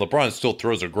 and LeBron still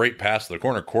throws a great pass to the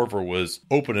corner. Korver was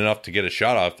open enough to get a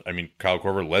shot off. I mean, Kyle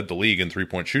Korver led the league in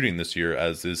three-point shooting this year,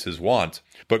 as is his wont.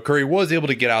 But Curry was able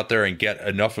to get out there and get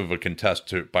enough of a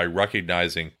contest by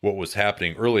recognizing what was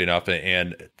happening early enough.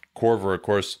 And Korver, of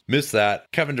course, missed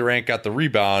that. Kevin Durant got the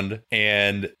rebound,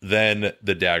 and then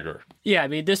the dagger. Yeah, I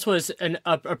mean, this was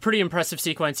a pretty impressive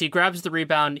sequence. He grabs the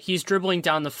rebound. He's dribbling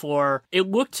down the floor. It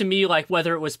looked to me like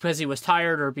whether it was because he was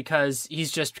tired or because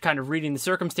he's just kind of reading the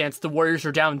circumstance, the Warriors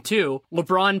are down 2.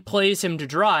 LeBron plays him to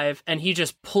drive, and he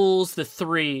just pulls the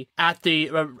 3 at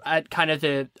kind of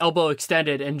the elbow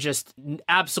extended and just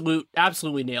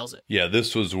absolutely nails it. Yeah,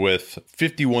 this was with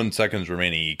 51 seconds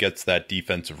remaining. He gets that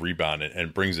defensive rebound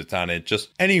and brings it down. And just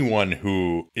anyone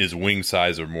who is wing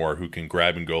size or more who can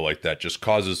grab and go like that just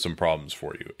causes some problems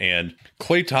for you. And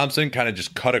Klay Thompson kind of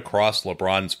just cut across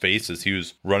LeBron's face as he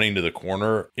was running to the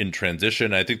corner in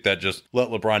transition. I think that just let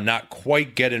LeBron not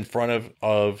quite get in front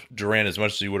of Durant as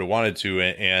much as he would have wanted to.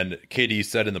 And KD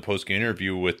said in the post-game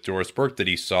interview with Doris Burke that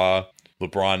he saw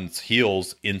LeBron's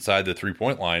heels inside the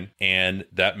three-point line, and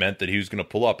that meant that he was going to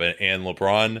pull up. And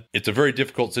LeBron, it's a very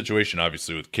difficult situation,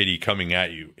 obviously, with KD coming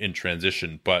at you in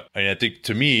transition. But I think,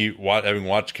 to me, having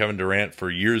watched Kevin Durant for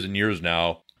years and years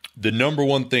now, the number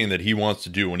one thing that he wants to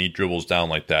do when he dribbles down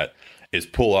like that is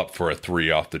pull up for a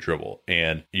 3 off the dribble.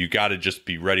 And you got to just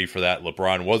be ready for that.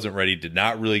 LeBron wasn't ready, did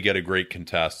not really get a great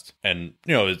contest. And,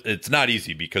 you know, it's not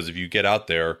easy because if you get out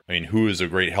there, I mean, who is a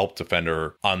great help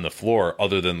defender on the floor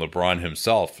other than LeBron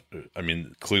himself? I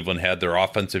mean, Cleveland had their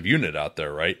offensive unit out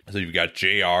there, right? So you've got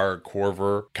JR,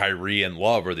 Korver, Kyrie, and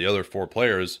Love are the other 4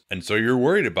 players. And so you're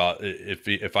worried about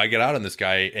if I get out on this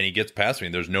guy and he gets past me,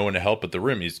 there's no one to help at the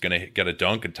rim. He's going to get a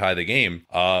dunk and tie the game.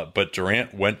 But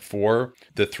Durant went for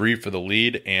the 3 for the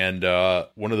lead, and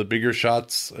one of the bigger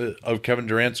shots of Kevin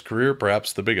Durant's career,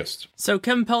 perhaps the biggest. So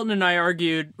Kevin Pelton and I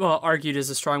argued is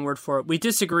a strong word for it. We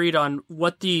disagreed on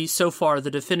what the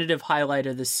definitive highlight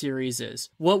of this series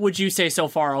is. What would you say so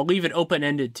far? I'll leave it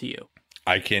open-ended to you.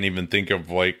 I can't even think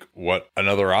of like what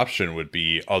another option would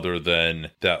be other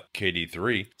than that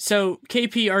KD3. So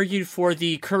KP argued for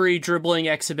the Curry dribbling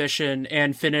exhibition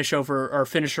and finish around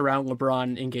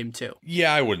LeBron in game 2.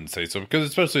 Yeah, I wouldn't say so, because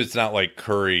especially it's not like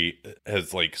Curry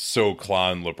has like so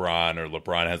clowned LeBron or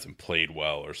LeBron hasn't played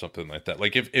well or something like that.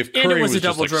 Like if Curry was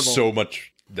just like so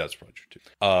much. That's probably true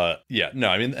too. Yeah, no,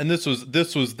 I mean, and that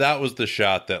was the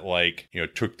shot that like, you know,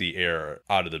 took the air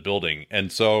out of the building.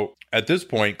 And so at this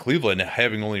point, Cleveland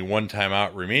having only one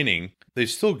timeout remaining, they've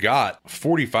still got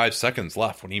 45 seconds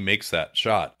left when he makes that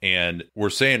shot. And we're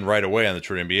saying right away on the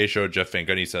True NBA show, Jeff Van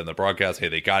Gundy said in the broadcast, hey,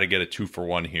 they got to get a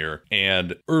 2-for-1 here.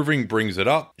 And Irving brings it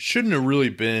up. Shouldn't have really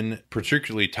been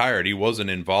particularly tired. He wasn't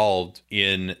involved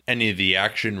in any of the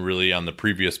action really on the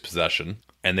previous possession.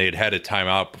 And they had a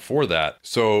timeout before that.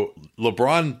 So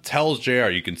LeBron tells JR,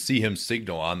 you can see him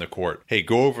signal on the court, hey,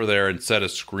 go over there and set a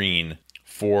screen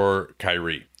for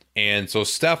Kyrie. And so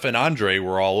Steph and Andre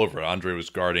were all over it. Andre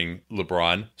was guarding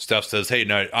LeBron. Steph says, hey,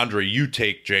 now, Andre, you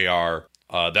take JR.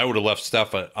 That would have left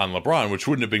Steph on LeBron, which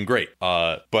wouldn't have been great.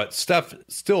 But Steph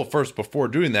still first before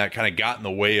doing that kind of got in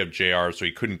the way of JR, so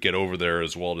he couldn't get over there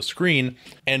as well to screen.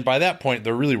 And by that point,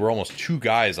 there really were almost two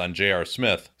guys on JR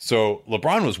Smith. So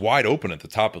LeBron was wide open at the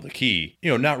top of the key,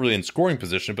 you know, not really in scoring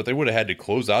position, but they would have had to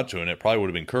close out to it. And it probably would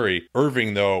have been Curry.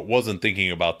 Irving, though, wasn't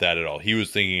thinking about that at all. He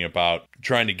was thinking about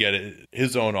trying to get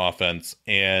his own offense,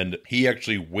 and he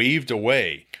actually waved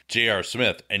away J.R.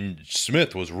 Smith, and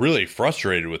Smith was really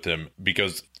frustrated with him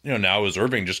because, you know, now is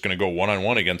Irving just going to go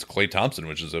one-on-one against Klay Thompson,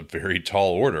 which is a very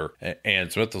tall order.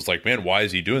 And Smith was like, man, why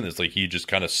is he doing this? Like, he just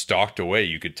kind of stalked away.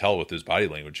 You could tell with his body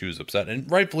language. He was upset,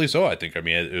 and rightfully so, I think. I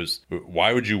mean, it was,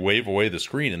 why would you wave away the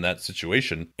screen in that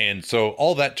situation? And so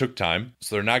all that took time.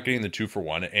 So they're not getting the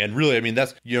 2-for-1. And really, I mean,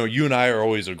 that's, you know, you and I are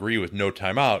always agree with no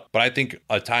timeout. But I think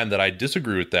a time that I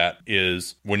disagree with that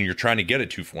is when you're trying to get a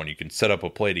 2-for-1. You can set up a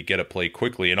play to get a play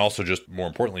quickly. And also just more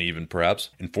importantly, even perhaps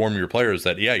inform your players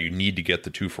that, yeah, you need to get the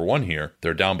 2-for-1 here.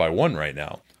 They're down by 1 right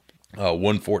now.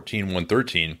 114,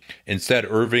 113. Instead,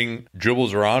 Irving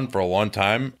dribbles around for a long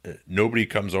time. Nobody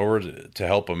comes over to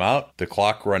help him out. The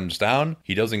clock runs down.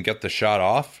 He doesn't get the shot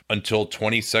off until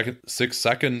 6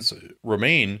 seconds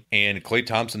remain, and Klay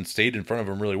Thompson stayed in front of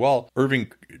him really well. Irving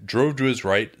drove to his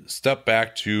right, stepped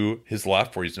back to his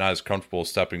left, where he's not as comfortable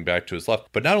stepping back to his left.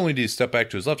 But not only did he step back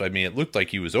to his left, I mean, it looked like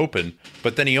he was open,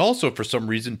 but then he also, for some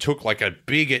reason, took like a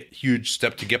big, huge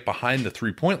step to get behind the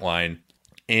three-point line.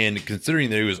 And considering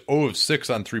that he was 0 of 6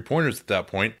 on three-pointers at that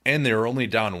point, and they were only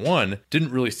down 1,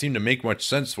 didn't really seem to make much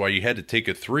sense why you had to take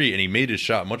a 3, and he made his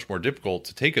shot much more difficult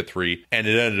to take a 3, and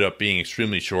it ended up being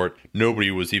extremely short.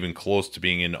 Nobody was even close to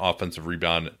being in offensive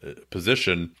rebound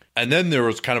position. And then there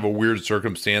was kind of a weird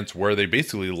circumstance where they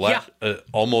basically let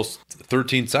almost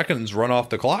 13 seconds run off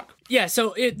the clock. Yeah,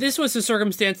 so this was a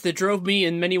circumstance that drove me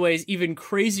in many ways even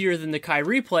crazier than the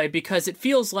Kyrie play, because it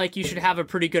feels like you should have a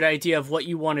pretty good idea of what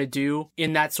you want to do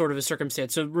in that sort of a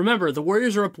circumstance. So remember, the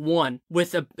Warriors are up 1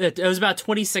 with it was about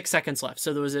 26 seconds left.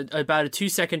 So there was about a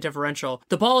 2-second differential.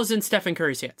 The ball is in Stephen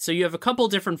Curry's hands. So you have a couple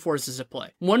different forces at play.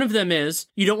 One of them is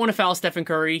you don't want to foul Stephen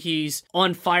Curry. He's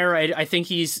on fire. I think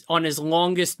he's on his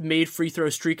longest made free throw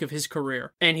streak of his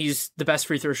career, and he's the best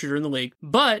free throw shooter in the league.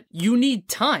 But you need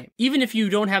time. Even if you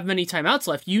don't have many timeouts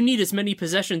left, you need as many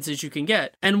possessions as you can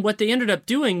get. And what they ended up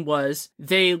doing was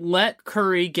they let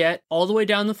Curry get all the way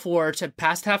down the floor to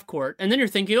past half court. And then you're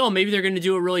thinking, oh, maybe they're going to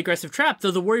do a really aggressive trap, though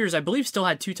the Warriors, I believe, still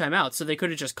had 2 timeouts, so they could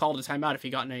have just called a timeout if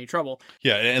he got in any trouble.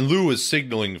 Yeah, and Lou was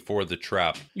signaling for the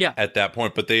trap at that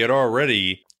point, but they had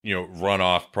already, you know, run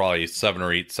off probably 7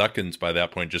 or 8 seconds by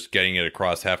that point, just getting it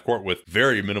across half court with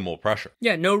very minimal pressure.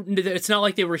 Yeah, no, it's not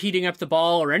like they were heating up the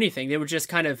ball or anything. They were just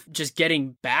kind of just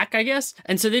getting back, I guess.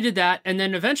 And so they did that. And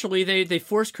then eventually they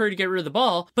forced Curry to get rid of the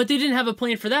ball, but they didn't have a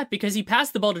plan for that because he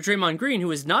passed the ball to Draymond Green,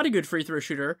 who is not a good free throw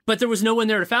shooter, but there was no one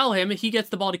there to foul him. He gets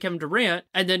the ball to Kevin Durant,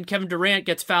 and then Kevin Durant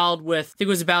gets fouled with, I think it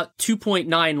was about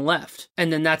 2.9 left.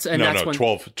 And then that's when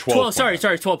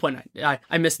 12.9.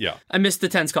 I missed the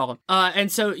tens column.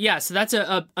 And so, yeah, so that's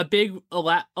a big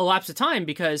elapse of time,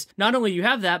 because not only you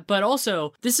have that, but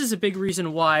also this is a big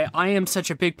reason why I am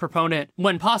such a big proponent,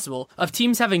 when possible, of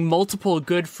teams having multiple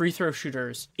good free throw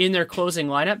shooters in their closing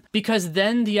lineup, because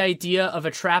then the idea of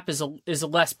a trap is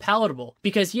less palatable.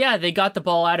 Because yeah, they got the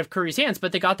ball out of Curry's hands,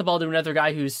 but they got the ball to another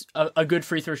guy who's a good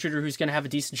free throw shooter who's going to have a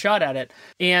decent shot at it.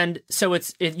 And so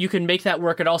you can make that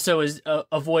work. It also is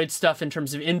avoid stuff in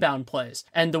terms of inbound plays.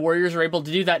 And the Warriors are able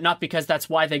to do that, not because that's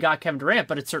why they got Kevin Durant,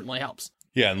 but it certainly helps.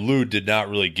 Yeah, and Lou did not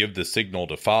really give the signal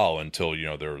to foul until,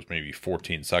 there was maybe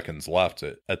 14 seconds left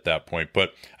at that point.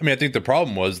 But, I mean, I think the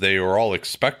problem was they were all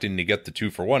expecting to get the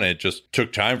 2-for-1, and it just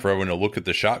took time for everyone to look at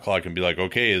the shot clock and be like,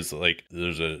 okay,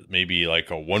 there's maybe a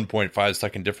 1.5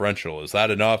 second differential. Is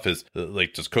that enough? Does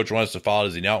coach want us to foul?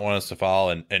 Does he not want us to foul?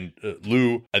 And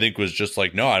Lou, I think, was just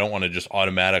like, no, I don't want to just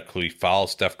automatically foul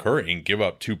Steph Curry and give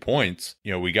up 2 points.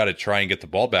 We got to try and get the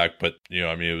ball back. But,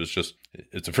 it was just,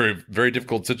 it's a very, very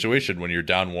difficult situation when you're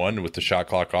down one with the shot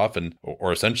clock off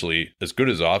or essentially as good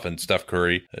as off, and Steph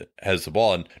Curry has the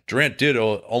ball. And Durant did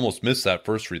almost miss that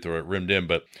first free throw. It rimmed in,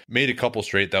 but made a couple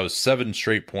straight. That was 7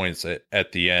 straight points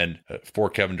at the end for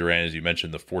Kevin Durant, as you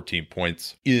mentioned, the 14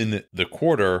 points in the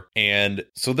quarter. And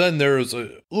so then there was a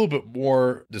little bit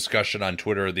more discussion on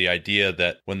Twitter, the idea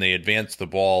that when they advanced the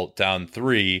ball down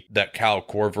 3, that Kyle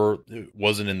Korver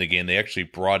wasn't in the game. They actually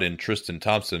brought in Tristan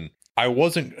Thompson. I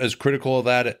wasn't as critical of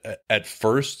that at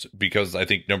first because I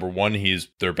think, number one, he's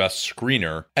their best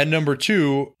screener. And number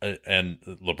two, and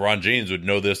LeBron James would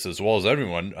know this as well as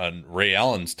everyone, on Ray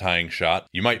Allen's tying shot,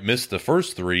 you might miss the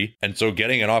first 3. And so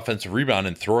getting an offensive rebound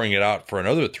and throwing it out for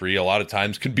another 3 a lot of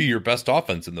times can be your best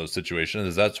offense in those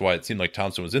situations. That's why it seemed like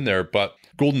Thompson was in there. But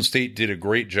Golden State did a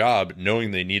great job,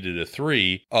 knowing they needed a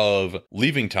 3, of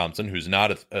leaving Thompson, who's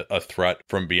not a threat,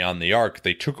 from beyond the arc.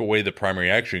 They took away the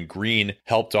primary action. Green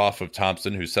helped off of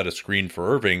Thompson, who set a screen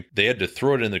for Irving. They had to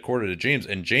throw it in the corner to James,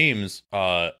 and James,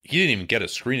 he didn't even get a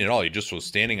screen at all. He just was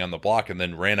standing on the block and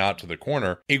then ran out to the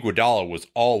corner. Iguodala was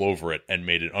all over it and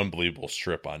made an unbelievable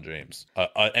strip on James,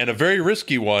 and a very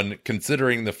risky one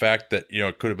considering the fact that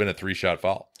it could have been a 3-shot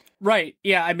foul. Right.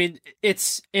 Yeah. I mean,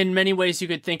 it's in many ways you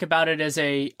could think about it as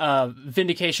a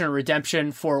vindication or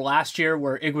redemption for last year,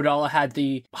 where Iguodala had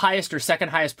the highest or second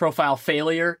highest profile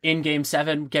failure in Game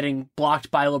 7, getting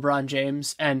blocked by LeBron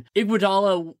James. And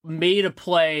Iguodala made a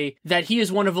play that he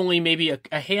is one of only maybe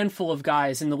a handful of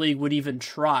guys in the league would even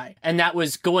try. And that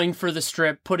was going for the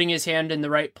strip, putting his hand in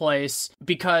the right place,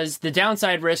 because the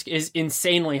downside risk is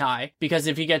insanely high. Because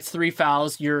if he gets 3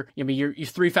 fouls, you're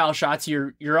 3 foul shots,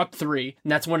 you're up 3.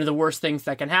 And that's one of the worst things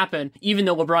that can happen. Even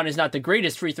though LeBron is not the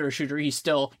greatest free throw shooter, he's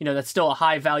still, that's still a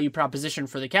high value proposition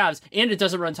for the Cavs, and it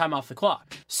doesn't run time off the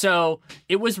clock. So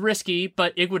it was risky,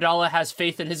 but Iguodala has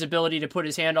faith in his ability to put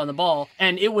his hand on the ball,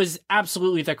 and it was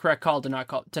absolutely the correct call to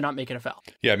not make it a foul.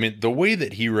 Yeah, I mean, the way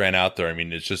that he ran out there, I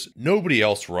mean, it's just nobody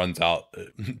else runs out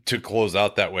to close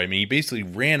out that way. I mean, he basically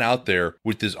ran out there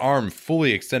with his arm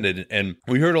fully extended, and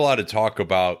we heard a lot of talk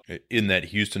about in that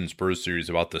Houston Spurs series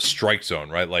about the strike zone,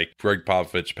 right? Like Greg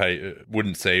Popovich,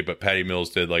 wouldn't say, but Patty Mills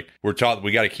did. Like, we're taught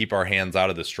we got to keep our hands out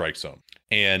of the strike zone.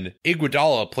 And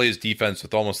Iguodala plays defense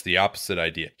with almost the opposite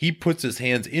idea. He puts his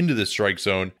hands into the strike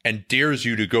zone and dares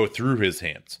you to go through his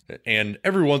hands. And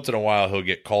every once in a while, he'll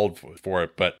get called for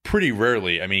it, but pretty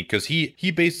rarely. I mean, because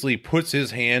he basically puts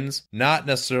his hands, not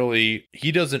necessarily,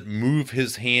 he doesn't move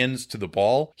his hands to the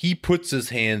ball. He puts his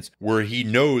hands where he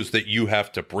knows that you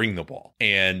have to bring the ball.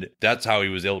 And that's how he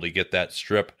was able to get that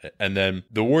strip. And then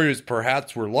the Warriors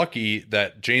perhaps were lucky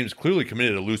that James clearly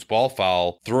committed a loose ball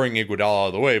foul, throwing Iguodala out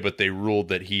of the way, but they ruled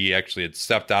that he actually had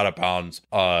stepped out of bounds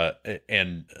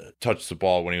and touched the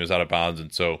ball when he was out of bounds.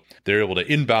 And so they're able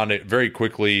to inbound it very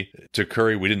quickly to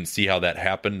Curry. We didn't see how that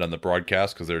happened on the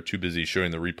broadcast because they were too busy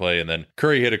showing the replay. And then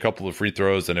Curry hit a couple of free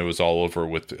throws and it was all over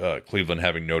with Cleveland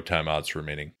having no timeouts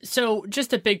remaining. So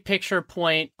just a big picture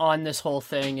point on this whole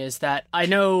thing is that I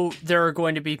know there are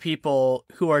going to be people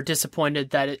who are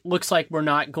disappointed that it looks like we're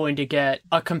not going to get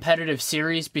a competitive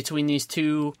series between these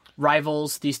two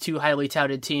rivals, these two highly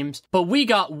touted teams. But we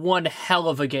got one hell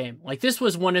of a game. Like, this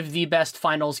was one of the best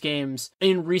finals games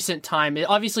in recent time. It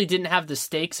obviously didn't have the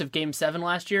stakes of Game 7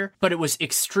 last year, but it was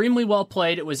extremely well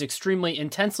played. It was extremely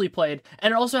intensely played.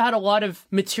 And it also had a lot of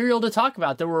material to talk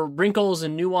about. There were wrinkles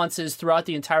and nuances throughout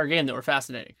the entire game that were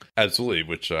fascinating. Absolutely,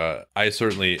 which I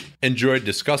certainly enjoyed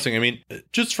discussing. I mean,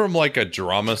 just from like a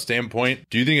drama standpoint,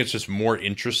 do you think it's just more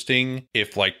interesting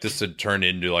if like this had turned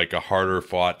into like a harder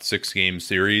fought 6-game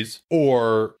series,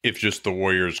 or if just the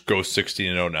Warriors go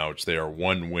 16-0 now, which they are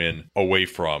 1 win away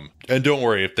from? And don't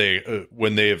worry, if they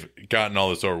when they have gotten all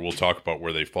this over, we'll talk about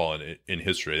where they fall in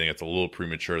history. I think it's a little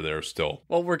premature there still.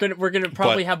 Well, we're gonna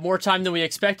probably have more time than we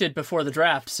expected before the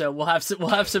draft, so we'll have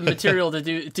some material to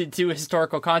do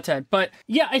historical content. But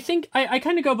yeah, I think I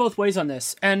kind of go both ways on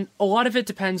this, and a lot of it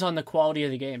depends on the quality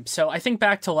of the game. So I think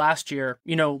back to last year,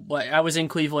 I was in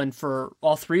Cleveland for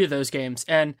all 3 of those games,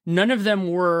 and none of them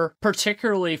were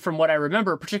particularly actually, from what I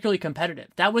remember, particularly competitive.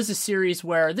 That was a series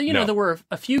where, there were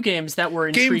a few games that were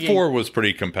intriguing. Game 4 was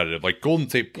pretty competitive. Like Golden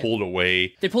State pulled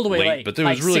away. They pulled away late, but it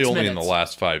was really only in the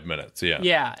last 5 minutes. Yeah.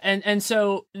 Yeah. And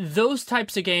so those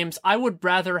types of games, I would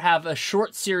rather have a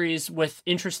short series with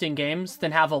interesting games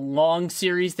than have a long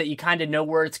series that you kind of know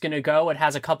where it's going to go. It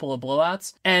has a couple of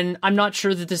blowouts. And I'm not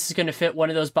sure that this is going to fit one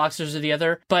of those boxes or the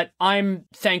other, but I'm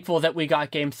thankful that we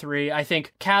got game 3. I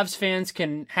think Cavs fans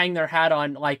can hang their hat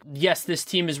on, like, yes, this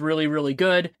team is really, really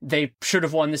good. They should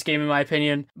have won this game, in my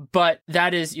opinion. But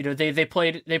that is, they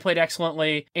played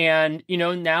excellently. And,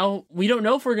 now we don't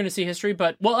know if we're going to see history,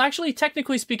 but, well, actually,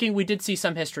 technically speaking, we did see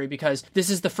some history because this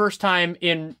is the first time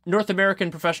in North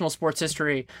American professional sports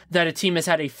history that a team has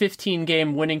had a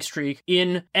 15-game winning streak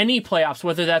in any playoffs,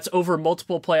 whether that's over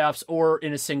multiple playoffs or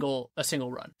in a single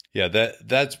run. Yeah,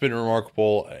 that's been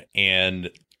remarkable, and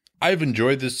I've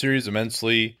enjoyed this series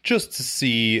immensely just to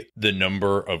see the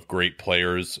number of great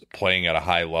players playing at a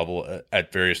high level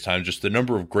at various times, just the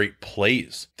number of great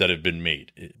plays that have been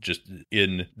made just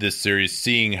in this series,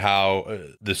 seeing how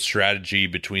the strategy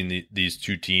between these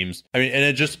two teams. I mean,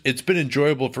 and it's been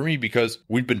enjoyable for me because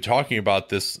we've been talking about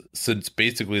this since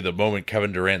basically the moment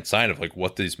Kevin Durant signed, of like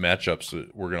what these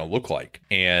matchups were going to look like,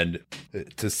 and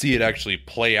to see it actually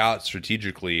play out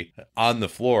strategically on the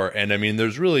floor. And I mean,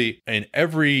 there's really, in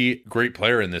every great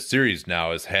player in this series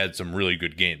now has had some really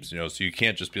good games, so you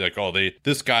can't just be like, oh,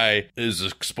 this guy is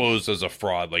exposed as a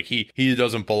fraud, like he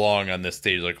doesn't belong on this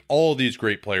stage. Like, all these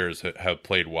great players have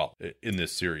played well in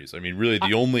this series. I mean, really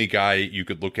the only guy you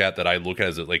could look at that I look at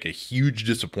as like a huge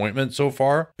disappointment so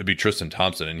far would be Tristan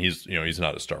Thompson, and he's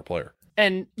not a star player.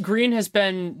 And Green has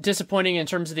been disappointing in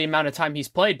terms of the amount of time he's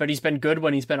played, but he's been good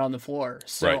when he's been on the floor.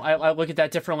 So right. I look at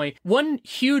that differently. One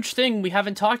huge thing we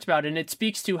haven't talked about, and it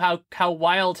speaks to how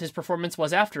wild his performance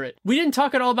was after it. We didn't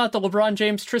talk at all about the LeBron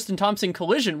James-Tristan Thompson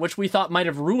collision, which we thought might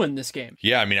have ruined this game.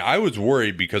 Yeah, I mean, I was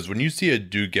worried because when you see a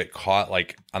dude get caught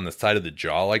like on the side of the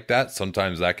jaw like that,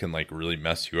 sometimes that can like really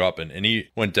mess you up. And he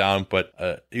went down, but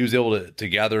he was able to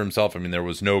gather himself. I mean, there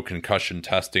was no concussion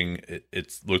testing.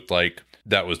 It looked like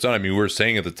that was done. I mean, we were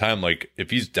saying at the time, like, if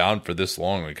he's down for this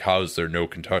long, like, how is there no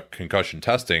concussion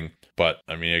testing? But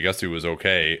I mean, I guess he was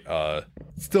okay.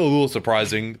 Still a little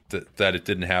surprising that it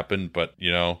didn't happen. But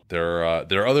there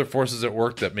are other forces at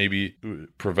work that maybe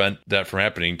prevent that from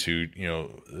happening to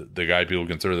the guy people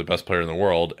consider the best player in the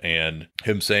world. And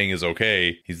him saying is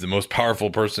okay. He's the most powerful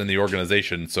person in the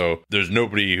organization. So there's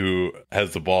nobody who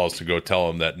has the balls to go tell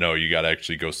him that, no, you got to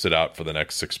actually go sit out for the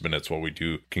next 6 minutes while we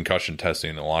do concussion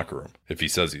testing in the locker room, if he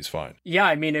says he's fine. Yeah,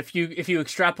 I mean, if you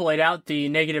extrapolate out the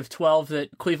 -12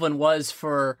 that Cleveland was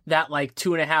for that like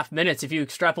 2.5 minutes, if you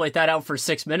extrapolate that out for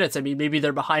 6 minutes, I mean, maybe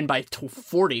they're behind by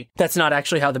 40. That's not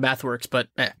actually how the math works, but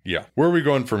yeah. Where are we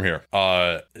going from here?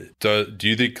 Do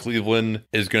you think Cleveland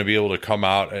is going to be able to come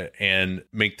out and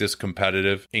make this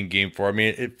competitive in game 4? I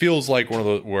mean, it feels like one of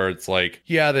those where it's like,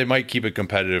 yeah, they might keep it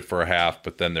competitive for a half,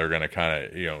 but then they're going to kind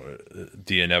of,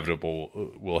 the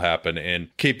inevitable will happen. And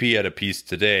KP had a piece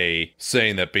today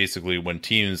saying that basically when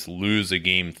teams lose a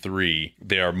game 3,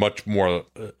 they are much more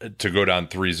to go down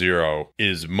 3-0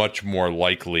 is much more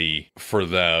likely for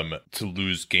them to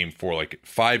lose game 4. Like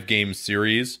 5-game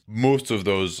series, most of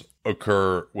those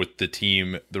occur with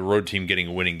the road team getting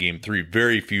a win in game 3.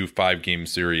 Very few 5-game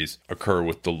series occur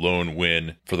with the lone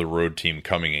win for the road team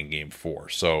coming in game 4.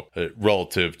 So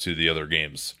relative to the other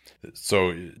games.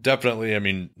 So definitely, I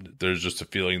mean, there's just a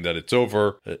feeling that it's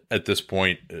over at this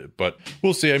point, but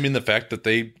we'll see. I mean, the fact that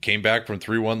they came back from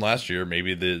 3-1 last year,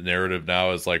 maybe the narrative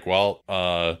now is like, well,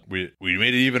 we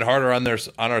made it even harder on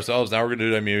ourselves. Now we're going to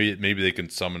do that. Maybe they can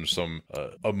summon some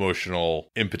emotional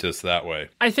impetus that way.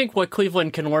 I think what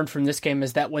Cleveland can learn from this game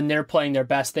is that when they're playing their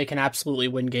best, they can absolutely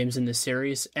win games in this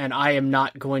series. And I am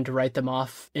not going to write them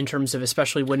off in terms of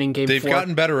especially winning game 4. They've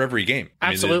gotten better every game.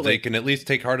 Absolutely. I mean, they can at least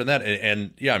take heart in that.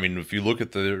 And yeah, I mean, if you look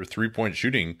at the 3-point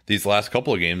shooting these last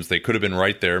couple of games, they could have been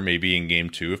right there maybe in game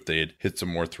 2 if they had hit some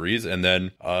more threes, and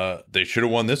then they should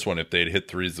have won this one if they had hit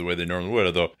threes the way they normally would.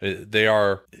 Although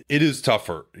it is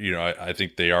tougher. I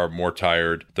think they are more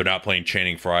tired. They're not playing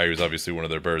Channing Frye, who's obviously one of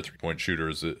their better 3-point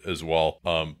shooters as well.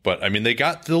 But I mean, they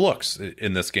got the looks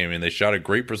in this game, and they shot a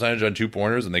great percentage on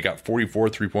 2-pointers, and they got 44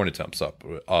 3-point attempts up.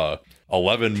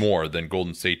 11 more than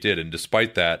Golden State did. And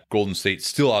despite that, Golden State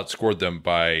still outscored them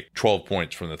by 12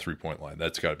 points from the 3-point line.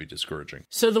 That's got to be discouraging.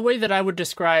 So the way that I would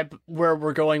describe where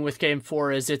we're going with Game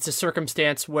 4 is it's a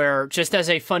circumstance where, just as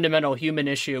a fundamental human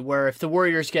issue, where if the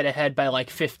Warriors get ahead by like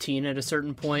 15 at a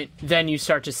certain point, then you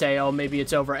start to say, oh, maybe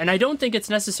it's over. And I don't think it's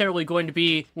necessarily going to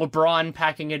be LeBron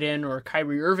packing it in or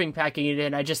Kyrie Irving packing it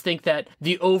in. I just think that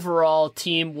the overall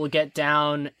team will get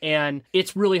down, and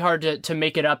it's really hard to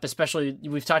make it up, especially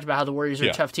we've talked about how the Warriors are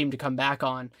a tough team to come back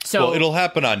on. So well, it'll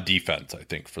happen on defense, I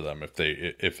think, for them if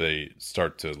they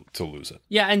start to lose it.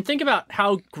 Yeah, and think about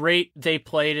how great they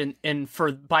played in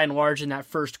for by and large in that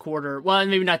first quarter. Well,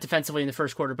 maybe not defensively in the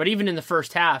first quarter, but even in the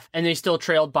first half, and they still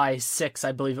trailed by 6,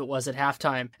 I believe it was, at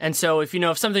halftime. And so if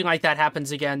something like that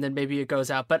happens again, then maybe it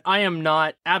goes out. But I am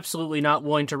absolutely not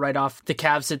willing to write off the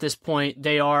Cavs at this point.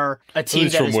 They are a team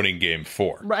at least from winning Game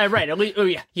 4. Right. At least,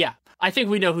 yeah. I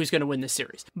think we know who's going to win this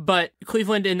series. But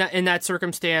Cleveland in that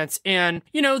circumstance, and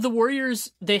the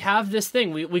Warriors, they have this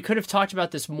thing. We could have talked about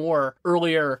this more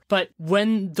earlier, but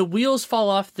when the wheels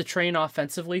fall off the train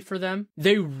offensively for them,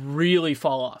 they really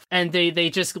fall off, and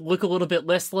they just look a little bit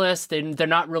listless. They're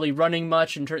not really running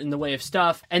much in the way of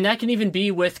stuff, and that can even be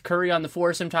with Curry on the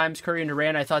floor sometimes. Curry and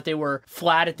Durant, I thought they were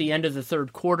flat at the end of the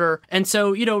third quarter, and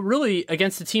so really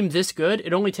against a team this good,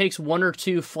 it only takes 1 or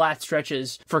 2 flat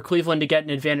stretches for Cleveland to get an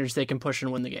advantage. They can push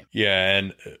and win the game. Yeah,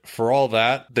 and for all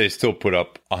that, they still put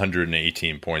up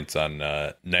 118 points on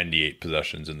 98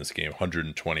 possessions in this game,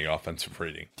 120 offensive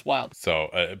rating. It's wild.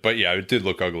 So, but yeah, it did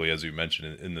look ugly, as you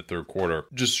mentioned, in the third quarter.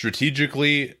 Just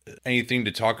strategically, anything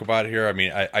to talk about here? I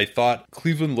mean, I thought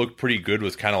Cleveland looked pretty good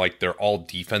with kind of like their all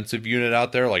defensive unit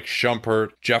out there, like Shumpert,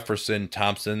 Jefferson,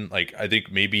 Thompson. Like, I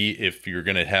think maybe if you're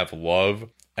going to have Love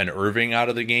and Irving out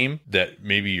of the game, that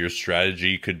maybe your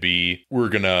strategy could be, we're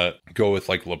going to go with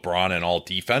like LeBron and all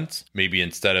defense, maybe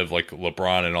instead of like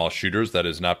LeBron and all shooters. That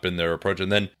has not been their approach. And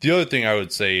then the other thing I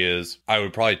would say is I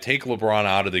would probably take LeBron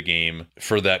out of the game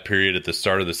for that period at the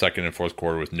start of the second and fourth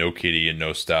quarter with no KD and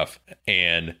no Steph.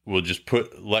 And we'll just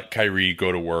let Kyrie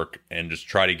go to work and just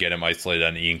try to get him isolated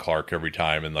on Ian Clark every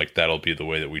time. And like, that'll be the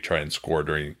way that we try and score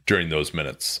during those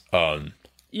minutes.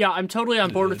 Yeah, I'm totally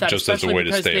on board with that. Just as a way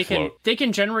to stay afloat. They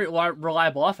can generate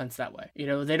reliable offense that way.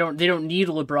 They don't need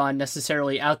LeBron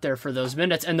necessarily out there for those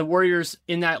minutes. And the Warriors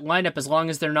in that lineup, as long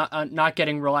as they're not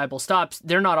getting reliable stops,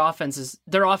 their offense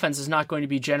is not going to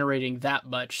be generating that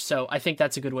much. So I think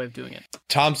that's a good way of doing it.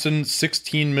 Thompson,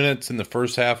 16 minutes in the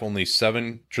first half, only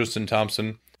 7 Tristan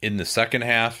Thompson in the second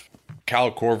half.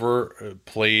 Kyle Korver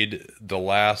played the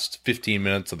last 15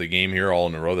 minutes of the game here all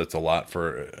in a row. That's a lot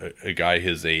for a guy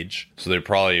his age. So they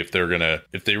probably, if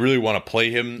they really want to play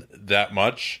him that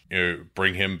much,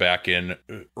 bring him back in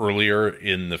earlier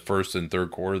in the first and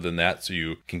third quarter than that, so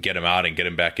you can get him out and get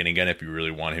him back in again if you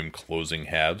really want him closing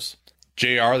halves.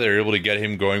 JR, they were able to get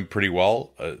him going pretty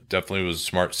well. Definitely was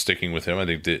smart sticking with him. I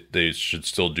think that they should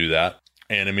still do that.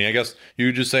 And I mean, I guess you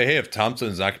would just say, hey, if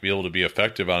Thompson's not going to be able to be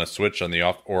effective on a switch on the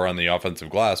offensive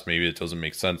glass, maybe it doesn't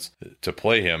make sense to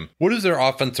play him. What is their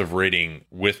offensive rating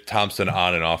with Thompson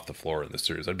on and off the floor in this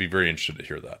series? I'd be very interested to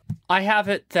hear that. I have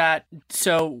it that,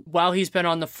 so while he's been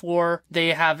on the floor, they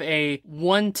have a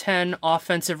 110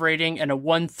 offensive rating and a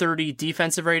 130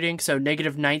 defensive rating, so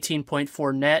negative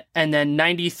 19.4 net, and then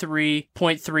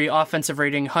 93.3 offensive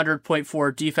rating,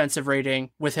 100.4 defensive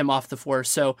rating with him off the floor.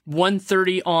 So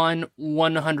 130 on,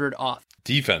 100 off.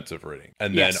 Defensive rating.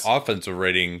 And then offensive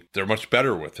rating, they're much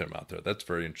better with him out there. That's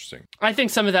very interesting. I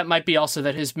think some of that might be also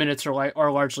that his minutes are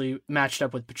largely matched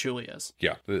up with Pachulia's.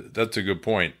 Yeah, that's a good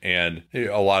point. And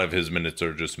a lot of his minutes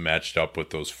are just matched up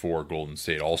with those 4 Golden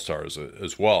State All-Stars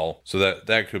as well. So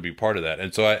that could be part of that.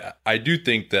 And so I do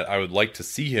think that I would like to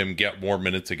see him get more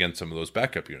minutes against some of those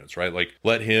backup units, right? Like,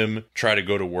 let him try to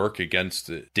go to work against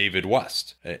David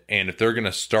West. And if they're going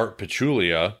to start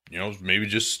Pachulia, maybe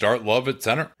just start Love at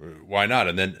center. Why not?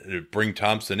 And then bring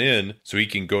Thompson in so he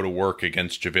can go to work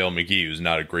against JaVale McGee, who's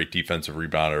not a great defensive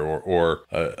rebounder, or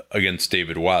against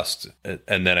David West.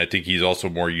 And then I think he's also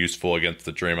more useful against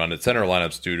the Draymond at center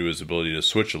lineups due to his ability to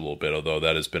switch a little bit, although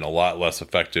that has been a lot less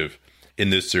effective in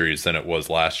this series than it was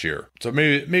last year. So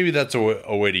maybe that's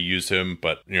a way to use him,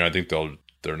 but I think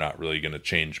they're not really going to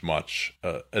change much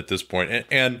at this point.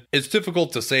 And it's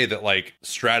difficult to say that like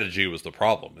strategy was the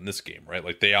problem in this game, right?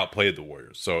 Like they outplayed the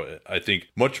Warriors. So I think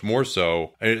much more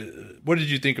so. What did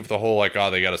you think of the whole like,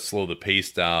 they got to slow the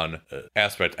pace down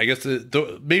aspect? I guess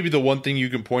maybe the one thing you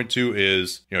can point to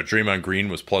is, Draymond Green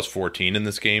was plus 14 in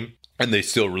this game. And they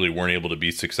still really weren't able to be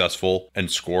successful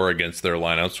and score against their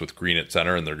lineups with Green at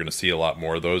center. And they're going to see a lot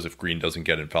more of those if Green doesn't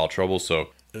get in foul trouble. So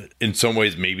in some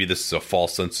ways, maybe this is a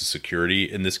false sense of security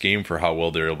in this game for how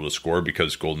well they're able to score,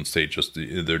 because Golden State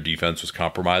their defense was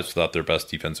compromised without their best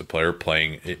defensive player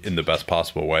playing in the best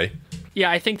possible way. Yeah,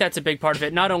 I think that's a big part of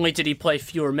it. Not only did he play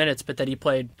fewer minutes, but that he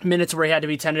played minutes where he had to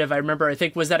be tentative. I remember,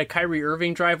 was that a Kyrie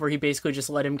Irving drive where he basically just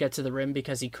let him get to the rim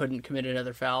because he couldn't commit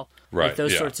another foul? Right. Like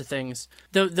those sorts of things.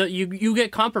 You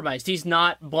get compromised. He's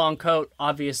not Blancote,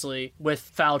 obviously, with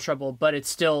foul trouble, but it's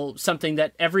still something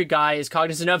that every guy is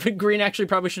cognizant of, and Green actually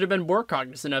probably should have been more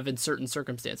cognizant of in certain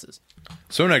circumstances.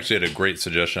 Someone actually had a great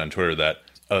suggestion on Twitter that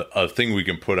a thing we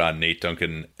can put on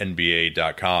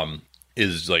NateDuncanNBA.com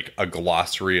is like a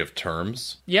glossary of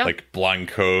terms. Yeah. Like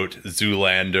Blancote,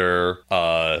 Zoolander,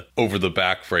 over the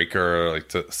backbreaker,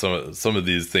 like some of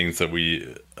these things that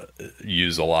we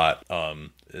use a lot,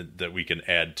 that we can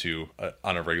add to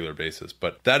on a regular basis.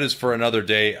 But that is for another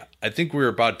day. I think we're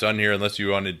about done here, unless you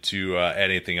wanted to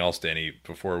add anything else, Danny,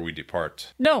 before we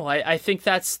depart. No, I think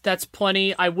that's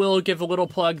plenty. I will give a little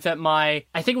plug that I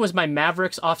think it was my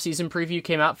Mavericks offseason preview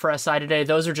came out for SI today.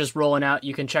 Those are just rolling out.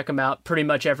 You can check them out pretty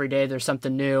much every day. There's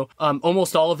something new.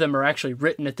 Almost all of them are actually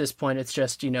written at this point. It's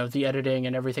just, the editing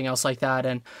and everything else like that.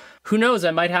 And who knows,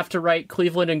 I might have to write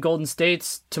Cleveland and Golden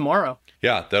State's tomorrow.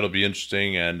 Yeah, that'll be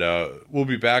interesting. And we'll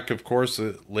be back, of course,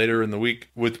 later in the week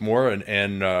with more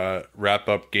and wrap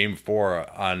up Game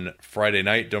 4 on Friday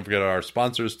night. Don't forget our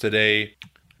sponsors today.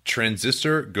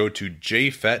 Transistor, go to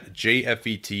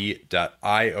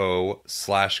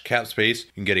jfet.io/capspace.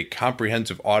 You can get a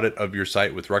comprehensive audit of your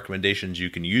site with recommendations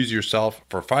you can use yourself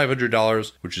for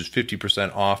 $500, which is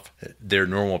 50% off their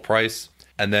normal price.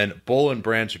 And then Boll and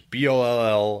Branch,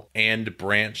 BOLL and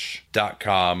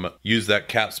branch.com. Use that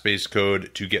CapSpace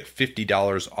code to get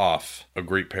 $50 off a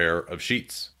great pair of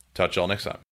sheets. Talk to y'all next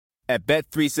time. At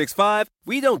Bet365,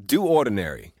 we don't do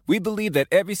ordinary. We believe that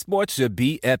every sport should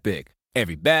be epic.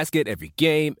 Every basket, every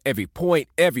game, every point,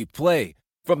 every play.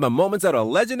 From the moments that are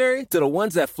legendary to the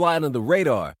ones that fly under the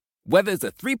radar. Whether it's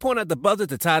a three-pointer at the buzzer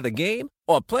to tie the game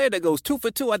or a player that goes 2 for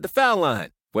 2 at the foul line.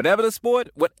 Whatever the sport,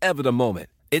 whatever the moment.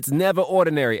 It's never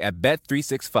ordinary at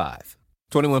Bet365.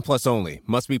 21 plus only.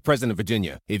 Must be present in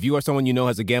Virginia. If you or someone you know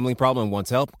has a gambling problem and wants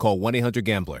help, call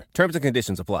 1-800-GAMBLER. Terms and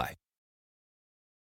conditions apply.